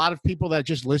 a lot of people that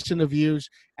just listen to Views,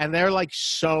 and they're like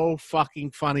so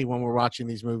fucking funny when we're watching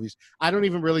these movies. I don't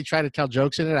even really try to tell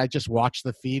jokes in it. I just watch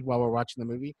the feed while we're watching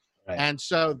the movie. Right. And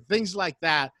so things like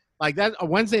that,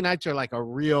 Wednesday nights are like a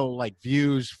real like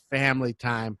Views family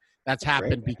time that's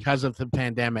happened because of the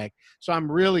pandemic. So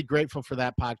I'm really grateful for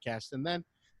that podcast. And then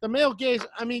the Male Gaze,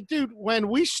 I mean, dude, when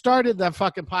we started that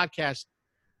fucking podcast,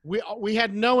 we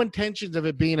had no intentions of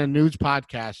it being a news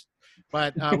podcast,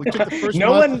 but we took the first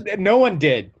No one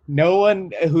did. No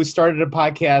one who started a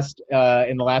podcast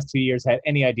in the last 2 years had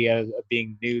any idea of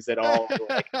being news at all, or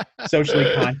like socially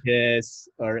conscious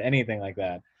or anything like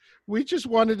that. We just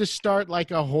wanted to start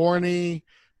like a horny,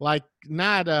 like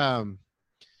not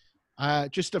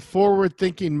just a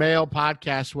forward-thinking male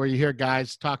podcast where you hear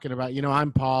guys talking about,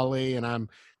 I'm poly and I'm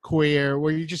queer,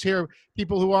 where you just hear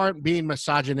people who aren't being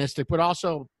misogynistic, but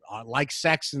also like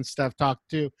sex and stuff talk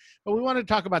too. But we wanted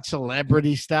to talk about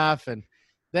celebrity stuff. And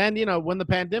then, when the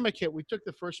pandemic hit, we took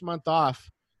the first month off.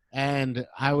 And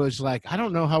I was like, I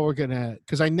don't know how we're going to,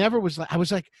 because I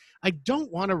was like, I don't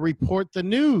want to report the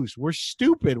news. We're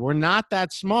stupid. We're not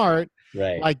that smart.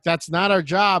 Right. Like, that's not our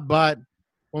job. But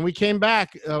when we came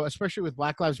back, especially with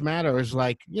Black Lives Matter, it was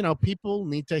like, people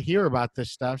need to hear about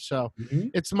this stuff. So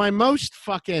it's my most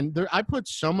fucking, I put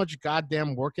so much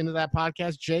goddamn work into that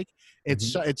podcast, Jake.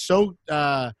 It's so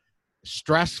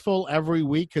stressful every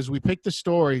week because we pick the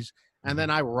stories and then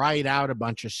I write out a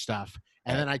bunch of stuff.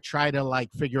 And then I try to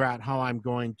like figure out how I'm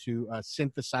going to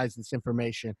synthesize this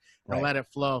information and let it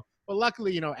flow. But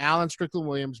luckily, Alan Strickland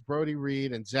Williams, Brody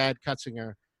Reed, and Zed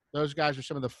Kutzinger, those guys are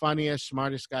some of the funniest,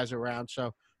 smartest guys around.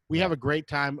 So we have a great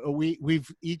time. We've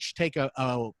each take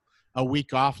a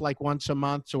week off like once a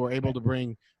month. So we're able to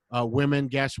bring women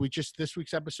guests. This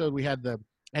week's episode, we had the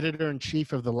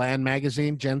editor-in-chief of the Land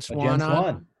magazine, Jen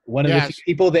Swan. One of the few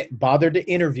people that bothered to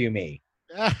interview me.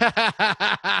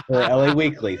 For LA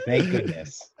Weekly, thank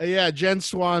goodness. Yeah, Jen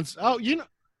Swan's. Oh,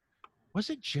 was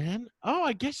it Jen? Oh,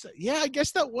 I guess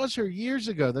that was her years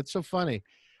ago. That's so funny.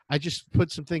 I just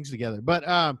put some things together. But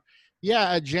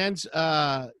Jen's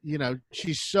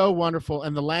she's so wonderful,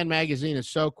 and the Land magazine is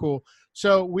so cool.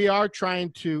 So we are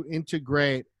trying to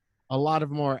integrate a lot of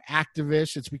more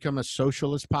activists. It's become a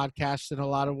socialist podcast in a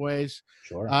lot of ways.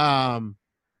 Sure.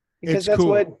 Because that's cool.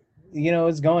 What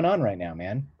is going on right now,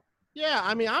 man. Yeah,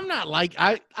 I mean, I'm not like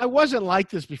I wasn't like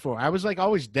this before. I was like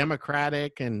always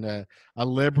Democratic and a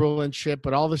liberal and shit,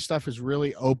 but all this stuff has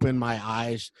really opened my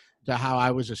eyes to how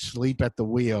I was asleep at the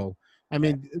wheel. I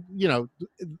mean,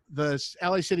 the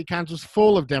LA City Council is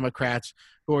full of Democrats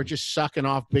who are just sucking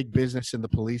off big business in the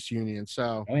police union.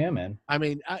 So, oh yeah, man. I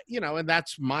mean, and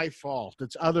that's my fault.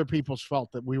 It's other people's fault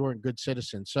that we weren't good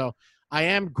citizens. So I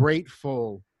am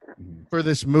grateful for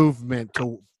this movement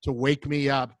to wake me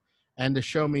up and to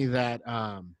show me that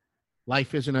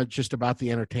life isn't just about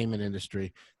the entertainment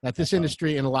industry, that this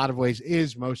industry in a lot of ways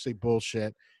is mostly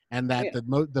bullshit, and that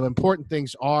the important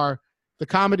things are the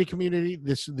comedy community,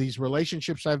 these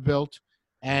relationships I've built,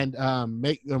 and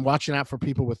watching out for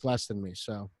people with less than me.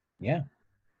 So yeah.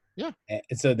 And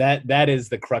so that is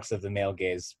the crux of the Male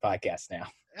Gaze podcast now.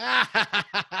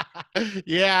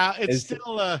 Yeah,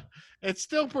 it's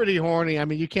still pretty horny. I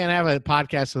mean, you can't have a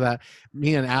podcast without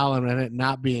me and Alan and it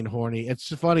not being horny. It's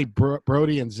funny.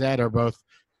 Brody and Zed are both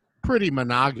pretty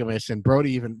monogamous, and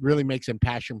Brody even really makes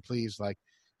impassioned pleas like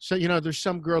So, there's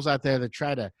some girls out there that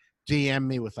try to DM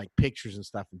me with like pictures and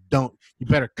stuff. You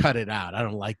better cut it out. I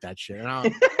don't like that shit. And I'll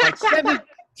like send it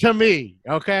to me.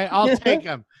 Okay. I'll take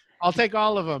them. I'll take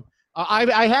all of them.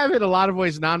 I have it a lot of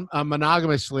ways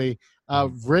monogamously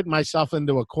written myself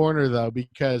into a corner though,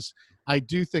 because I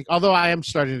do think, although I am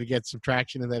starting to get some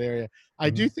traction in that area, I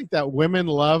do think that women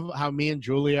love how me and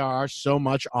Julia are so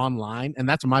much online, and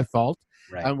that's my fault.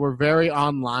 Right. And we're very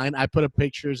online. I put up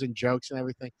pictures and jokes and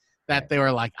everything that they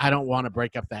were like, I don't want to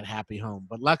break up that happy home.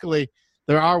 But luckily,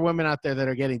 there are women out there that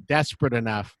are getting desperate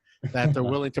enough that they're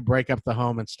willing to break up the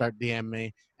home and start DM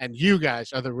me. And you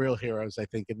guys are the real heroes, I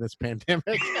think, in this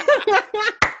pandemic.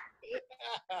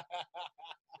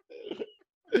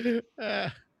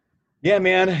 Yeah,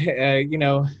 man.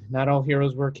 Not all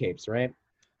heroes wear capes, right?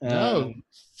 No,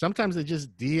 sometimes they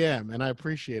just DM, and I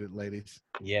appreciate it, ladies.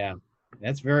 Yeah,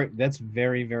 that's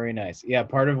very, very nice. Yeah,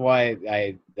 part of why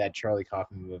that Charlie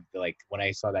Kaufman movie, like when I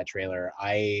saw that trailer,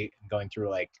 I am going through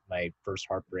like my first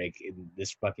heartbreak in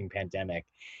this fucking pandemic,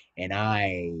 and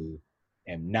I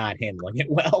am not handling it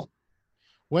well.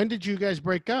 When did you guys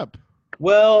break up?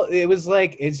 Well, it was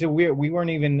like we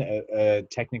weren't even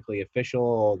technically official,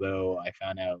 although I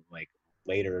found out like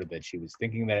later that she was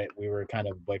thinking that we were kind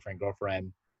of boyfriend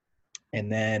girlfriend, and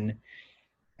then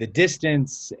the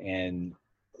distance and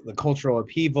the cultural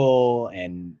upheaval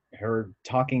and her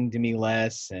talking to me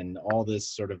less and all this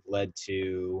sort of led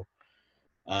to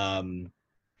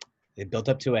it built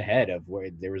up to a head of where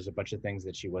there was a bunch of things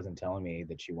that she wasn't telling me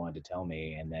that she wanted to tell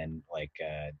me, and then like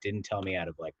didn't tell me out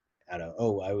of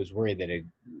I was worried that it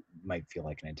might feel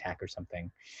like an attack or something.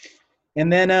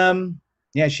 And then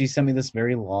she sent me this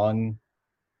very long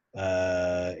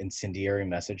incendiary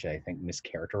message that I think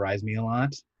mischaracterized me a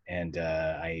lot, and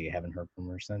I haven't heard from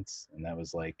her since, and that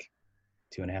was like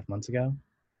 2.5 months ago.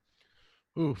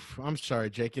 Oof, I'm sorry,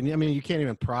 Jake. And I mean, you can't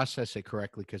even process it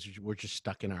correctly because we're just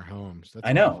stuck in our homes. That's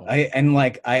I know.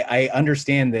 I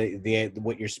understand the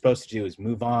what you're supposed to do is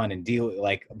move on and deal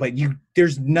but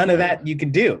there's none of that you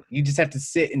can do. You just have to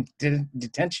sit in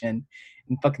detention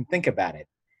and fucking think about it.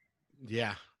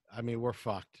 Yeah, I mean, we're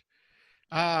fucked.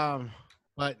 But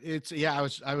I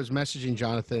was messaging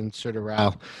Jonathan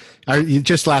Suderell.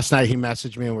 Just last night he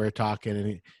messaged me and we were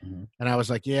talking, and I was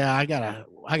like, yeah, I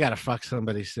gotta fuck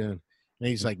somebody soon. And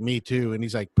he's like, me too. And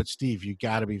he's like, but Steve, you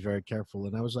got to be very careful.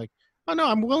 And I was like, oh, no,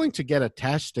 I'm willing to get a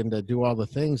test and to do all the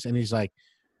things. And he's like,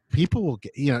 people will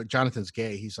get, Jonathan's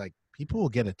gay. He's like, people will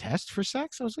get a test for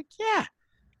sex. I was like, yeah,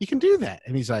 you can do that.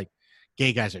 And he's like,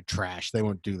 gay guys are trash. They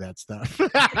won't do that stuff.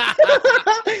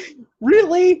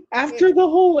 Really? After the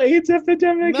whole AIDS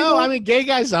epidemic? No, I mean, gay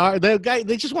guys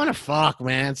they just want to fuck,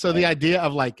 man. So the idea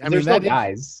of like, they're still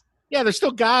guys. Yeah, they're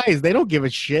still guys. They don't give a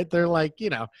shit. They're like,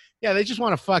 they just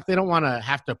want to fuck. They don't want to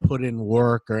have to put in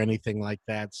work or anything like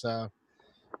that. So,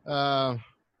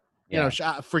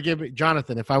 forgive me,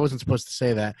 Jonathan, if I wasn't supposed to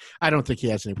say that. I don't think he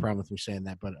has any problem with me saying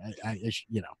that, but it's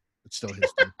still his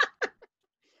thing.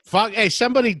 Fuck. Hey,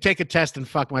 somebody take a test and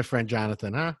fuck my friend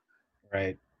Jonathan, huh?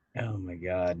 Right. Oh my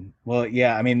God. Well,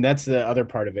 yeah. I mean, that's the other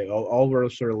part of it. All we're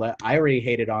sort of I already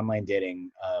hated online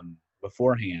dating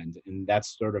beforehand, and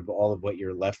that's sort of all of what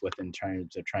you're left with in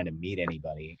terms of trying to meet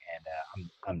anybody. And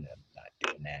I'm not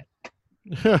doing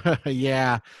that.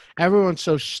 Yeah, everyone's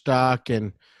so stuck,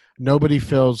 and nobody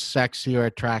feels sexy or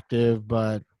attractive.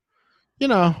 But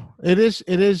it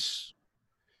is.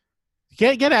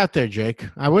 Get out there, Jake.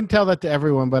 I wouldn't tell that to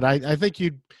everyone, but I think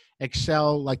you'd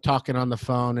excel like talking on the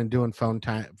phone and doing phone.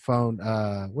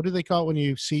 What do they call it when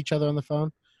you see each other on the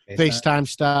phone? FaceTime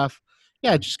stuff.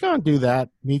 Yeah, just go and do that.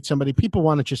 Meet somebody. People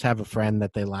want to just have a friend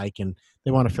that they like and they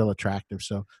want to feel attractive.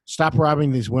 So stop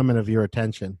robbing these women of your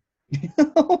attention.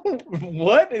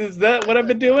 What? Is that what I've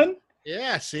been doing?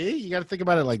 Yeah, see? You got to think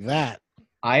about it like that.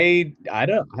 I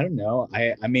don't know.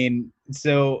 I mean,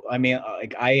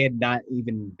 I had not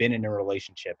even been in a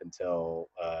relationship until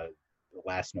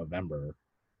last November.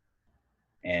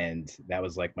 And that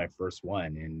was like my first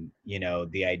one. And,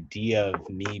 the idea of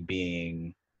me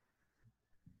being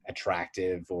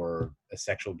attractive or a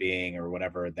sexual being or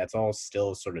whatever, that's all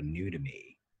still sort of new to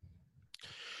me.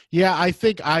 Yeah, I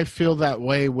think I feel that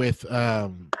way with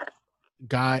men.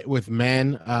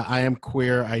 I am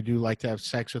queer. I do like to have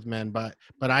sex with men, but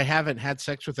I haven't had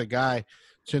sex with a guy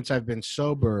since I've been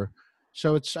sober.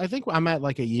 So I think I'm at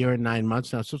like 1 year and 9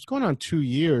 months now. So it's going on 2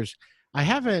 years. I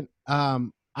haven't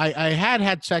I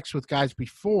had sex with guys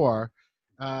before,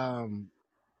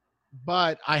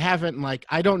 but I haven't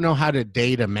I don't know how to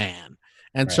date a man.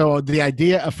 And right. So the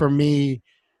idea for me,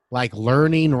 like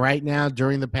learning right now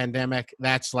during the pandemic,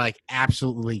 that's like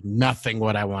absolutely nothing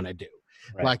what I want to do.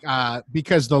 Right.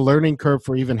 Because the learning curve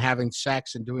for even having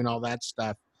sex and doing all that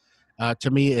stuff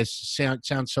to me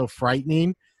sounds so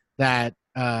frightening that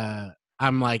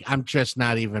I'm like, I'm just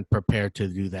not even prepared to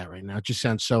do that right now. It just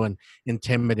sounds so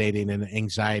intimidating and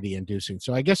anxiety inducing.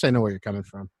 So I guess I know where you're coming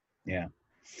from. Yeah.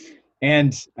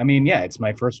 And I mean, yeah, it's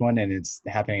my first one and it's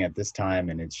happening at this time.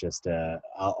 And it's just,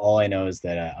 all I know is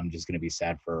that I'm just going to be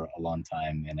sad for a long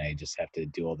time. And I just have to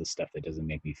do all this stuff that doesn't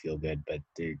make me feel good, but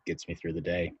it gets me through the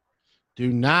day.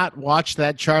 Do not watch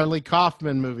that Charlie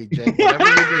Kaufman movie, Jake.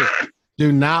 Whatever you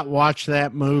do not watch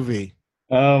that movie.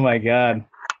 Oh my God.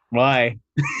 Why?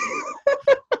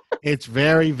 It's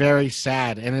very, very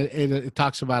sad. And it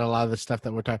talks about a lot of the stuff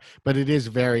that we're talking, but it is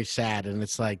very sad. And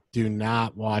it's like, do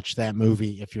not watch that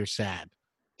movie if you're sad.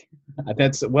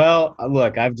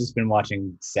 Look, I've just been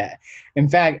watching sad. In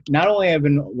fact, not only have I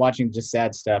been watching just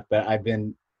sad stuff, but I've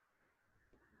been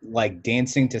like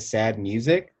dancing to sad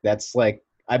music. That's like,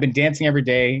 I've been dancing every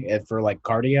day for like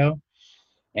cardio.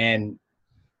 And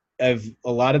of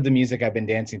a lot of the music I've been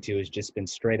dancing to has just been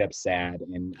straight up sad,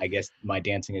 and I guess my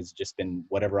dancing has just been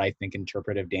whatever I think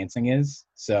interpretive dancing is.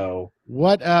 So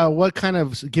what kind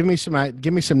of give me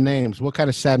some names? What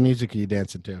kind of sad music are you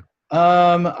dancing to?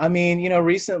 I mean,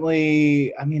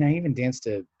 recently, I mean, I even danced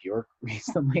to Bjork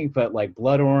recently, but like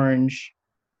Blood Orange,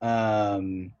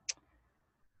 Kali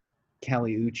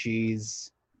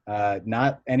Uchis,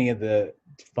 not any of the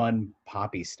fun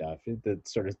poppy stuff, the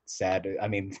sort of sad. I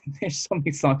mean, there's so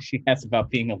many songs she has about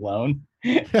being alone.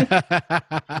 Yeah.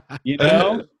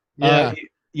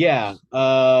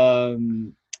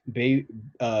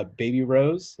 Baby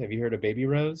Rose, have you heard of Baby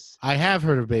Rose? I have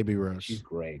heard of Baby Rose. She's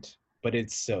great, but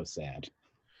it's so sad.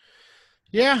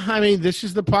 Yeah, I mean, this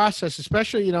is the process,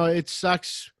 especially, it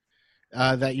sucks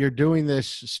that you're doing this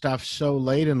stuff so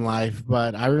late in life,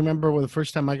 but I remember the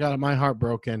first time I got my heart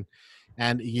broken,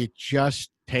 and it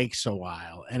just takes a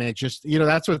while. And it just,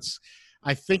 that's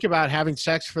I think about having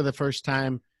sex for the first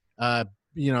time, at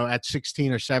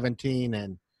 16 or 17,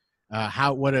 and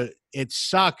it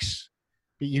sucks.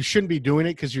 But you shouldn't be doing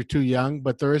it because you're too young,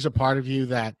 but there is a part of you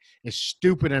that is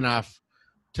stupid enough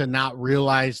to not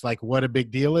realize like what a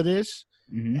big deal it is.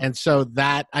 Mm-hmm. And so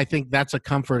I think that's a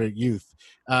comfort at youth.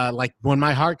 Like when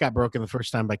my heart got broken the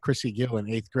first time by Chrissy Gill in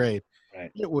 8th grade,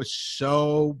 right. It was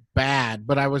so bad,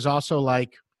 but I was also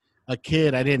like a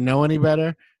kid. I didn't know any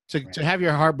better. To have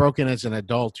your heart broken as an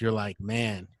adult, you're like,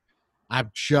 man,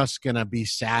 I'm just going to be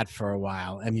sad for a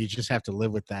while. And you just have to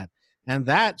live with that. And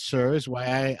that, sir, is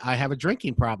why I have a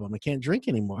drinking problem. I can't drink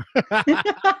anymore.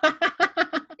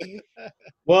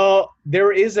 Well,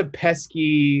 there is a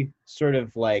pesky sort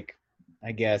of like,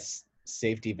 I guess,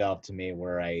 safety valve to me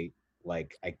where I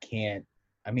can't,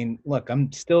 I mean, look,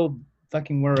 I'm still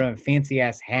fucking wearing a fancy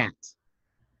ass hat,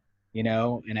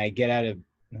 and I get out of,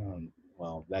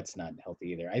 well, that's not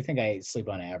healthy either. I think I sleep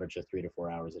on average of 3 to 4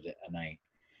 hours a night,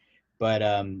 but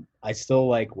I still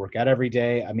like work out every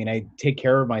day. I mean, I take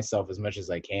care of myself as much as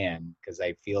I can because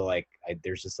I feel like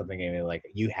there's just something in me like,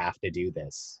 you have to do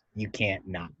this. You can't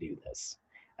not do this.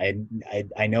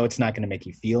 I know it's not going to make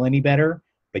you feel any better,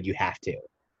 but you have to.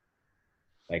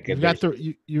 Like you've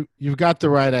got the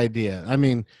right idea. I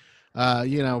mean,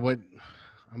 what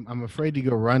I'm afraid to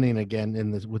go running again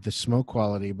with the smoke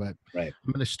quality, but right.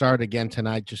 I'm going to start again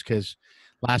tonight just because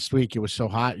last week it was so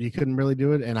hot you couldn't really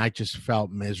do it, and I just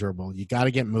felt miserable. You got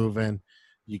to get moving.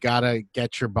 You got to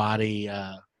get your body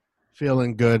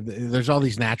feeling good. There's all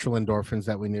these natural endorphins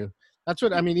that we knew. That's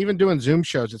what I mean. Even doing Zoom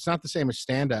shows, it's not the same as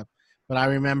stand up, but I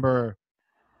remember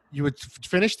you would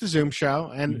finish the Zoom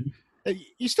show and. Mm-hmm.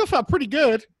 You still felt pretty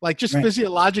good. Like just right.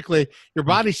 Physiologically, your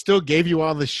body still gave you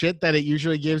all the shit that it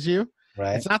usually gives you.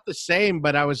 Right. It's not the same,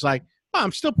 but I was like, oh,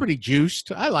 I'm still pretty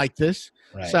juiced. I like this.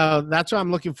 Right. So that's what I'm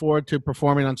looking forward to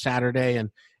performing on Saturday and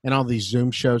all these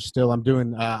Zoom shows still. I'm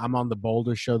doing, I'm on the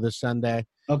Boulder show this Sunday.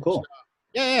 Oh, cool. So,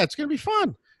 yeah, it's going to be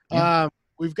fun. Yeah.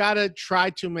 We've got to try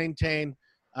to maintain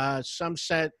some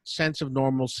sense of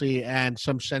normalcy and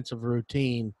some sense of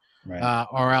routine right.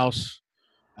 Or else,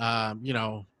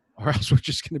 or else we're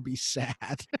just going to be sad.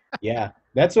 Yeah,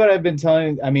 that's what I've been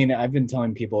telling. I mean, I've been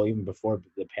telling people even before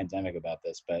the pandemic about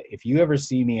this, but if you ever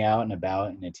see me out and about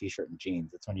in a t-shirt and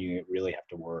jeans, that's when you really have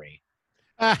to worry.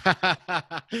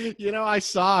 I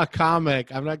saw a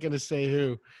comic. I'm not going to say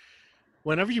who.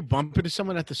 Whenever you bump into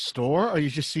someone at the store or you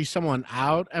just see someone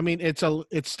out, I mean, it's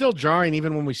still jarring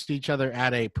even when we see each other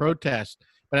at a protest,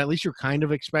 but at least you're kind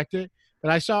of expected.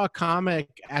 But I saw a comic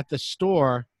at the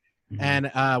store.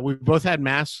 Mm-hmm. And we both had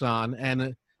masks on,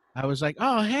 and I was like,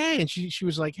 "Oh, hey!" And she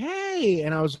was like, "Hey!"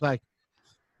 And I was like,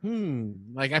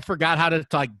 like I forgot how to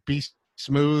like be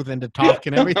smooth and to talk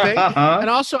and everything. And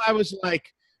also, I was like,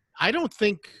 I don't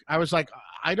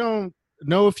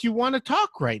know if you want to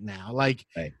talk right now. Like,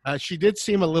 Right. she did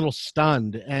seem a little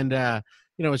stunned, and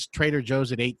it's Trader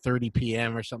Joe's at 8:30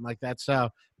 p.m. or something like that. So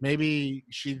maybe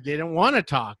she didn't want to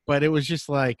talk, but it was just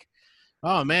like,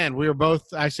 oh man, we were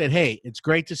both. I said, hey, it's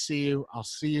great to see you. I'll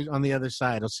see you on the other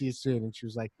side. I'll see you soon. And she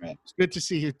was like, Right. it's good to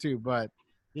see you too. But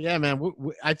yeah, man,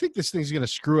 I think this thing's gonna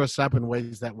screw us up in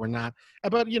ways that we're not.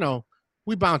 But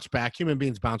we bounce back. Human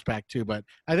beings bounce back too. But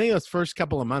I think those first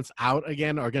couple of months out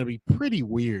again are going to be pretty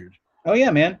weird. Oh yeah,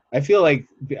 man. I feel like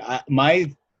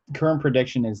my current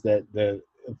prediction is that the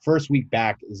first week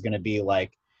back is going to be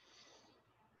like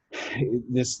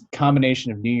this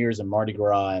combination of New Year's and Mardi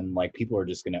Gras, and like people are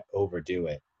just going to overdo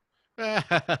it.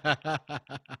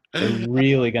 They're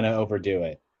really going to overdo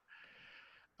it.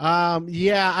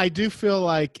 Yeah, I do feel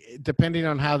like, depending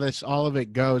on how all of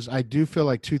it goes, I do feel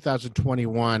like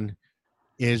 2021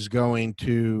 is going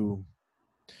to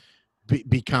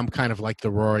become kind of like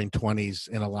the Roaring '20s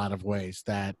in a lot of ways.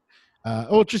 That,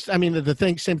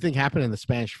 same thing happened in the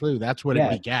Spanish flu. That's what it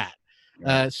begat.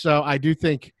 So I do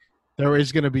think there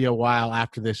is going to be a while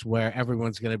after this where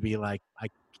everyone's going to be like, I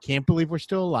can't believe we're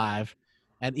still alive.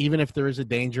 And even if there is a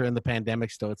danger in the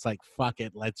pandemic still, it's like, fuck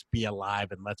it, let's be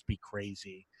alive and let's be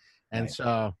crazy. And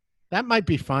so that might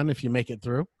be fun if you make it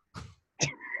through.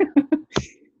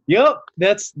 Yep,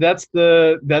 that's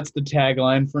the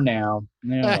tagline for now.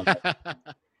 Yeah.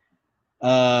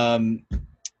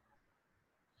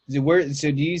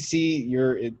 So do you see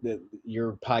your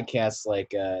podcasts,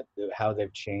 like how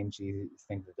they've changed? Do you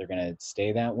think that they're going to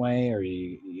stay that way, or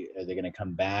are they going to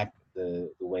come back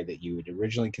the way that you would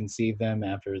originally conceive them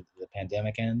after the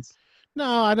pandemic ends?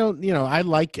 No, I don't. I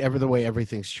like the way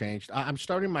everything's changed. I'm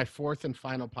starting my fourth and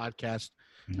final podcast.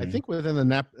 I think within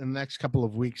the next couple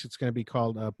of weeks, it's going to be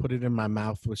called "Put It in My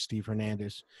Mouth" with Steve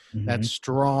Hernandez. That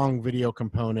strong video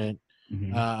component.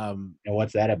 And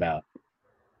what's that about?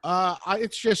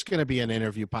 It's just going to be an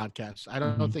interview podcast. I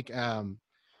don't think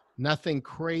nothing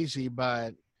crazy,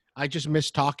 but I just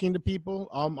miss talking to people.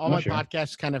 All my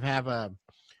podcasts kind of have a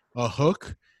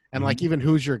hook, and like even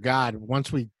Who's Your God?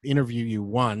 Once we interview you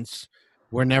once,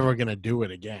 we're never going to do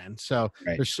it again. So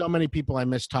there's so many people I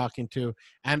miss talking to,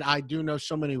 and I do know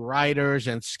so many writers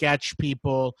and sketch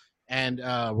people and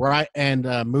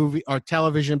movie or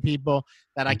television people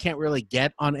that I can't really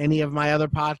get on any of my other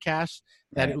podcasts.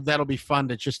 That'll be fun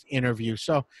to just interview.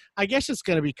 So I guess it's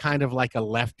going to be kind of like a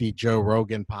lefty Joe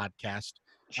Rogan podcast.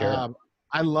 Sure.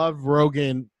 I love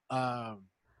Rogan. I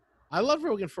love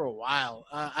Rogan for a while.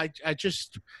 I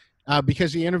just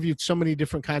because he interviewed so many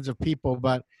different kinds of people,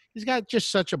 but he's got just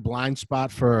such a blind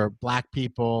spot for Black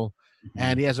people,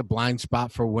 and he has a blind spot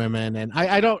for women. And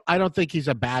I don't think he's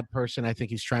a bad person. I think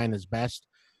he's trying his best,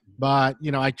 but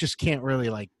I just can't really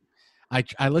like.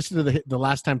 I listened to the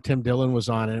last time Tim Dillon was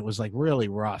on, and it was like really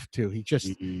rough too. He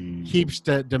just keeps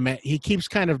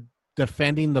kind of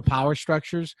defending the power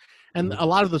structures, and a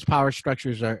lot of those power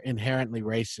structures are inherently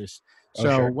racist.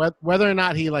 So whether or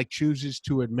not he like chooses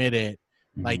to admit it,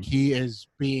 like he is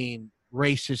being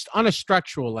racist on a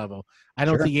structural level. I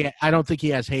don't think he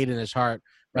has hate in his heart,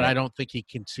 but I don't think he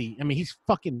can see. I mean, he's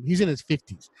in his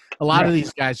 50s. A lot of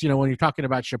these guys, when you're talking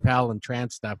about Chappelle and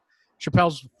trans stuff,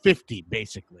 Chappelle's 50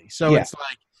 basically. So it's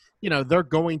like, they're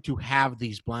going to have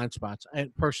these blind spots.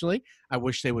 And personally, I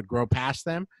wish they would grow past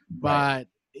them, but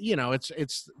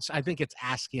I think it's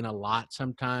asking a lot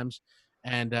sometimes.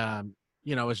 And,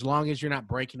 as long as you're not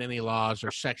breaking any laws or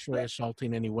sexually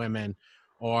assaulting any women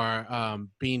or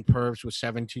being pervs with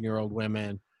 17-year-old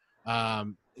women,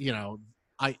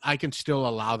 I can still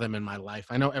allow them in my life.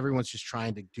 I know everyone's just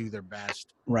trying to do their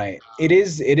best. Right. It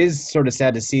is sort of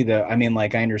sad to see though. I mean,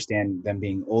 like I understand them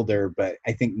being older, but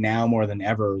I think now more than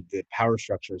ever, the power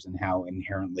structures and how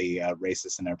inherently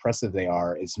racist and oppressive they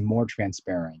are is more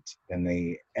transparent than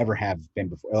they ever have been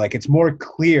before. Like it's more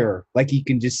clear, like you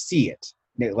can just see it.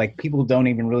 Like people don't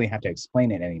even really have to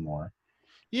explain it anymore.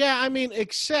 Yeah, I mean,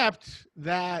 except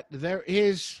that there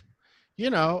is,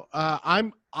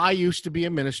 I used to be a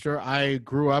minister. I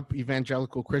grew up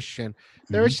evangelical Christian.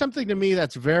 There is something to me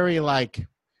that's very like,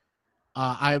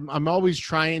 I'm always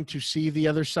trying to see the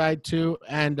other side too.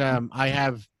 And I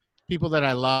have people that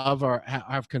I love or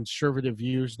have conservative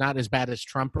views, not as bad as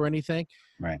Trump or anything.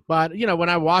 Right. But, when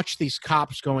I watch these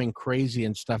cops going crazy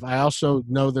and stuff, I also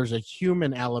know there's a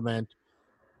human element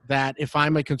that if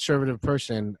I'm a conservative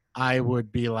person, I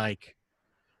would be like,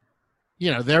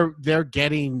 they're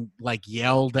getting like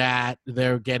yelled at.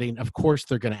 Of course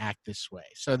they're going to act this way.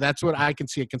 So that's what I can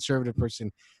see a conservative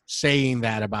person saying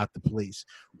that about the police.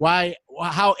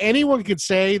 How anyone could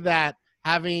say that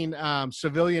having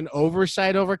civilian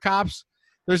oversight over cops,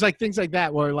 there's like things like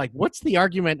that where like, what's the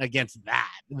argument against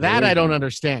that? That I don't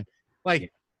understand. Like, Yeah.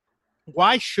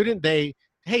 why shouldn't they?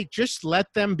 Hey, just let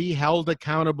them be held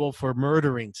accountable for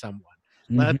murdering someone.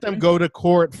 Let them go to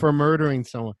court for murdering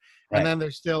someone. Right. And then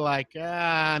they're still like, no.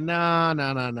 I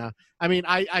mean,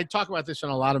 I talk about this on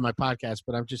a lot of my podcasts,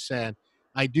 but I'm just saying,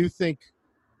 I do think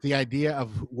the idea of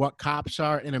what cops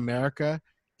are in America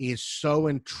is so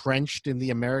entrenched in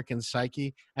the American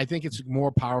psyche. I think it's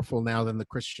more powerful now than the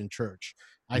Christian church.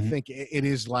 I think it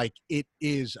is like, it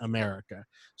is America.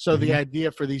 So the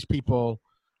idea for these people,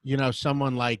 you know,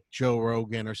 someone like Joe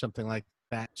Rogan or something like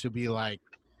that, to be like,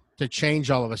 to change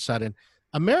all of a sudden,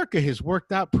 America has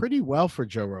worked out pretty well for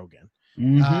Joe Rogan.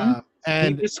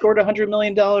 And he just scored $100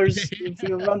 million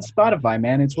on Spotify,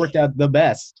 man. It's worked out the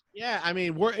best. Yeah, I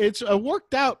mean, it's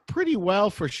worked out pretty well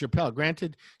for Chappelle.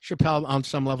 Granted, Chappelle on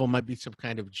some level might be some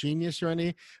kind of genius or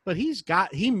anything, but he's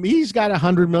got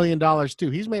 $100 million too.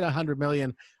 He's made $100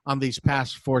 million on these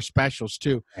past 4 specials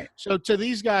too. Right. So to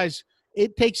these guys, I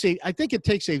think it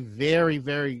takes a very,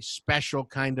 very special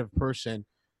kind of person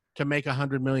to make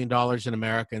 $100 million in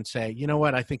America and say, you know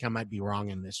what, I think I might be wrong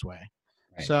in this way.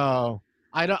 Right. So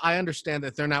I understand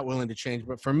that they're not willing to change,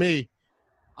 but for me,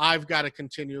 I've got to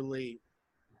continually,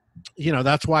 you know,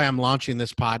 that's why I'm launching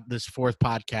this 4th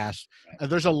podcast. Right.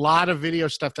 There's a lot of video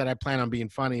stuff that I plan on being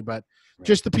funny, but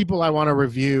just the people I want to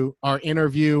review or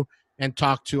interview and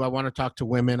talk to. I want to talk to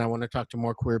women. I want to talk to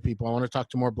more queer people. I want to talk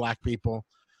to more Black people.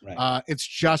 Right. It's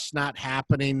just not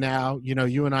happening now. You know,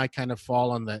 you and I kind of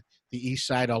fall on the East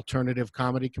Side alternative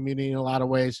comedy community in a lot of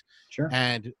ways. Sure.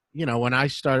 And, you know,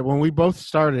 when we both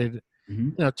started,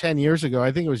 you know, 10 years ago,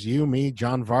 I think it was you, me,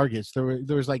 John Vargas. There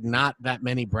was like not that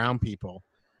many brown people,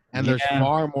 and there's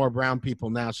far more brown people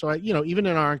now. So, you know, even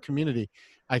in our community,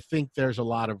 I think there's a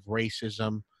lot of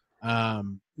racism.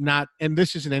 And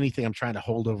this isn't anything I'm trying to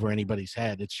hold over anybody's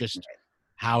head. It's just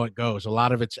how it goes. A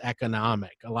lot of it's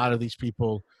economic. A lot of these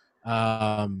people,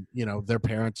 you know, their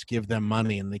parents give them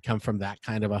money and they come from that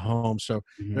kind of a home. So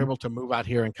they're able to move out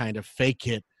here and kind of fake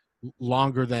it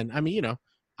longer than, I mean, you know,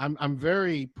 I'm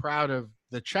very proud of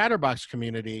the Chatterbox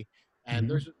community, and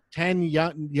there's 10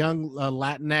 young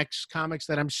Latinx comics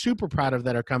that I'm super proud of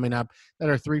that are coming up that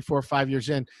are 3, 4, 5 years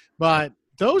in. But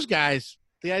those guys,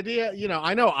 the idea, you know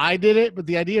I did it, but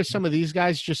the idea of some of these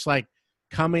guys just like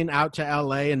coming out to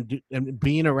LA and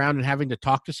being around and having to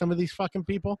talk to some of these fucking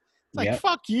people, it's like,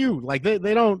 fuck you. Like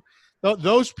they don't,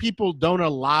 those people don't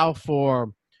allow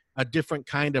for a different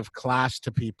kind of class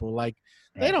to people. Like,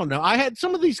 they don't know. I had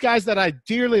some of these guys that I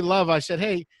dearly love. I said,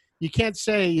 hey, you can't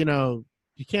say, you know,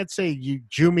 you can't say you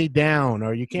Jew me down,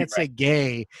 or you can't say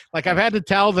gay. Like, I've had to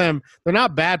tell them they're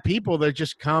not bad people. They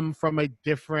just come from a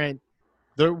different,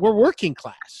 we're working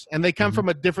class, and they come from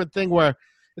a different thing where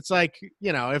it's like,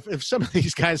 you know, if some of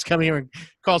these guys come here and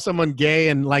call someone gay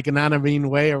in like an unmean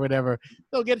way or whatever,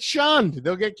 they'll get shunned.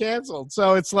 They'll get canceled.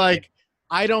 So it's like,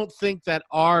 I don't think that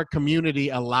our community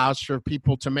allows for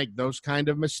people to make those kind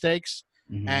of mistakes.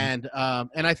 And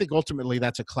I think ultimately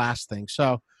that's a class thing.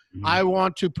 So I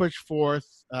want to push forth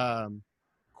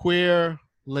queer,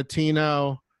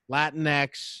 Latino,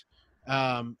 Latinx,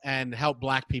 and help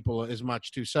Black people as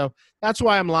much too. So that's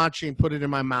why I'm launching Put It in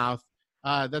My Mouth.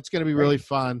 That's going to be really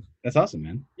fun. That's awesome,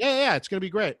 man. Yeah, it's going to be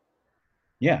great.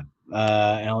 Yeah,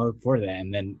 and I'll look forward to that.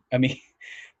 And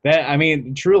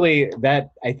then, truly, that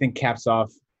I think caps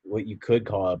off what you could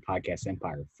call a podcast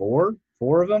empire. Four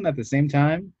of them at the same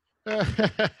time.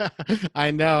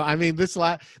 I know. I mean, this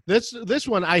one,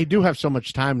 I do have so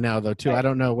much time now, though, too. Right. I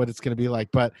don't know what it's going to be like,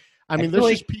 but I mean,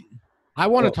 there's just I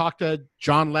want to talk to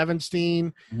John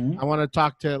Levenstein. I want to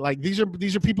talk to, like, these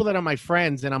are people that are my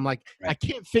friends, and I'm like, I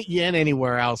can't fit you in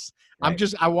anywhere else.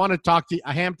 I want to talk to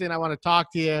Hampton. I want to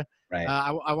talk to you. Right.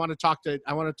 I want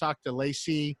to talk to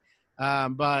Lacey,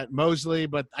 but Mosley,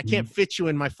 but I can't fit you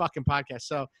in my fucking podcast.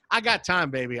 So I got time,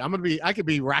 baby. I could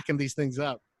be racking these things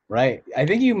up. Right. I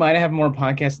think you might have more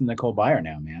podcasts than Nicole Byer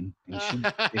now, man.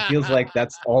 It feels like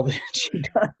that's all that she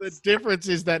does. The difference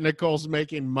is that Nicole's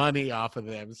making money off of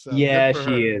them. So yeah,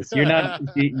 she is. You're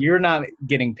not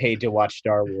getting paid to watch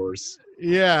Star Wars.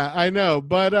 Yeah, I know.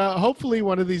 But hopefully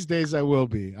one of these days I will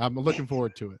be. I'm looking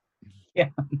forward to it. Yeah.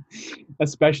 A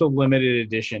special limited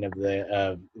edition of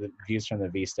the Views from the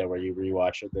Vista where you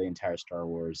rewatch the entire Star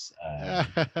Wars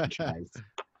franchise.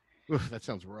 Oof, that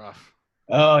sounds rough.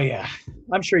 Oh, yeah.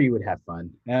 I'm sure you would have fun.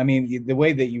 I mean, the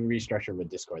way that you restructured with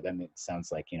Discord, that sounds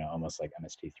like, almost like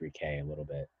MST3K a little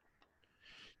bit.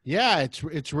 Yeah,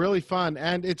 it's really fun.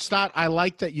 And it's not, I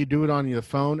like that you do it on your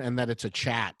phone and that it's a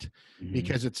chat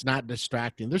because it's not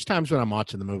distracting. There's times when I'm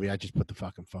watching the movie, I just put the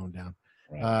fucking phone down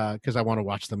because I want to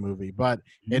watch the movie. But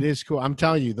it is cool. I'm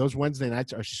telling you, those Wednesday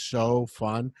nights are so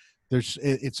fun.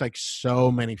 It's like so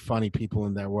many funny people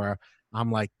in there where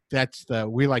I'm like,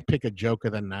 we like pick a joke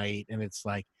of the night, and it's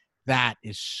like, that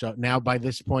is so, now by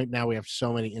this point, now we have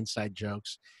so many inside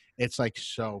jokes. It's like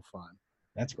so fun.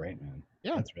 That's great, man.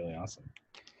 Yeah. That's really awesome.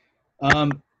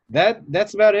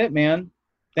 That's about it, man.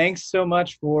 Thanks so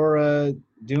much for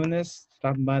doing this,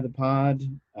 stopping by the pod.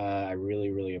 I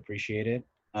really, really appreciate it.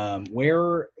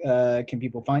 Where can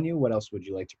people find you? What else would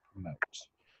you like to promote?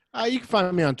 You can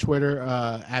find me on Twitter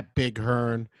at Big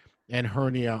Hern and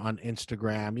Hernia on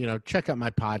Instagram. Check out my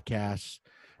podcasts.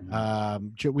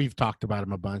 We've talked about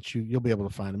them a bunch. You'll be able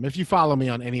to find them if you follow me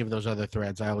on any of those other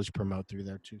threads. I always promote through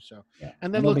there too. So, yeah.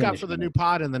 And then look out for the new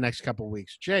pod in the next couple of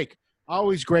weeks. Jake,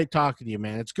 always great talking to you,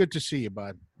 man. It's good to see you,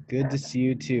 bud. Good to see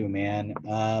you too, man.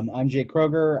 I'm Jake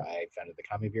Kroger. I founded the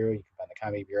Comedy Bureau. You can find the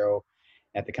Comedy Bureau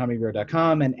at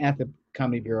thecomedybureau.com and at the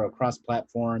Comedy Bureau across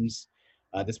platforms.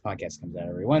 This podcast comes out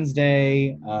every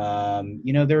Wednesday.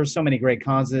 There are so many great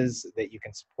causes that you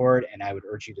can support, and I would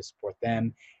urge you to support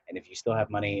them. And if you still have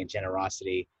money and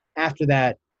generosity after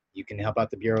that, you can help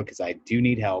out the Bureau, because I do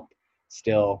need help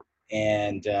still.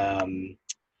 And you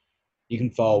can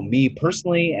follow me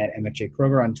personally at MFJ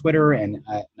Kroger on Twitter and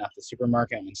at Not the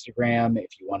Supermarket on Instagram.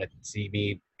 If you want to see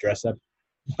me dress up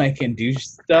like and do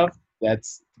stuff,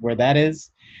 that's where that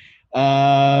is.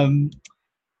 Well,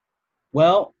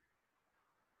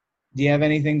 do you have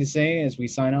anything to say as we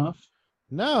sign off?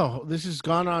 No, this has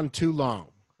gone on too long.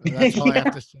 That's all I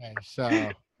have to say.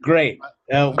 So great.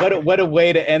 What a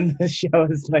way to end the show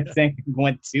is by saying it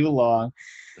went too long.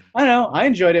 I don't know. I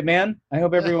enjoyed it, man. I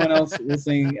hope everyone else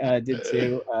listening did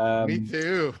too. Me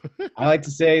too. I like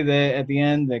to say that at the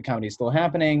end, the comedy is still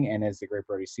happening, and as the great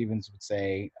Brody Stevens would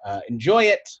say, enjoy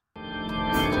it.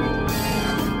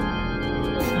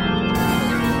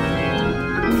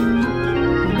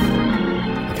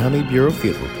 Comedy Bureau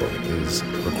Field Report is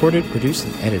recorded, produced,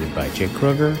 and edited by Jake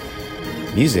Kroger.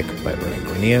 Music by Brian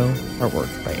Granillo.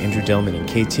 Artwork by Andrew Delman and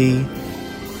KT.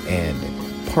 And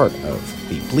part of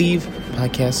the Believe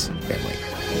podcast family.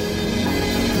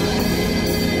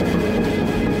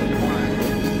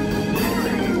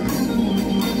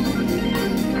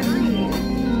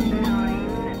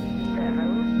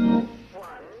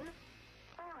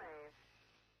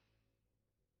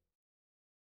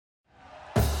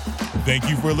 Thank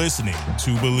you for listening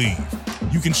to Believe.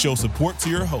 You can show support to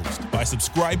your host by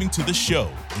subscribing to the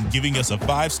show and giving us a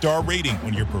 5-star rating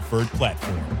on your preferred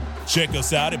platform. Check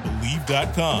us out at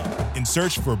Believe.com and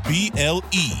search for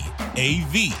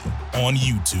BLEAV on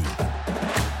YouTube.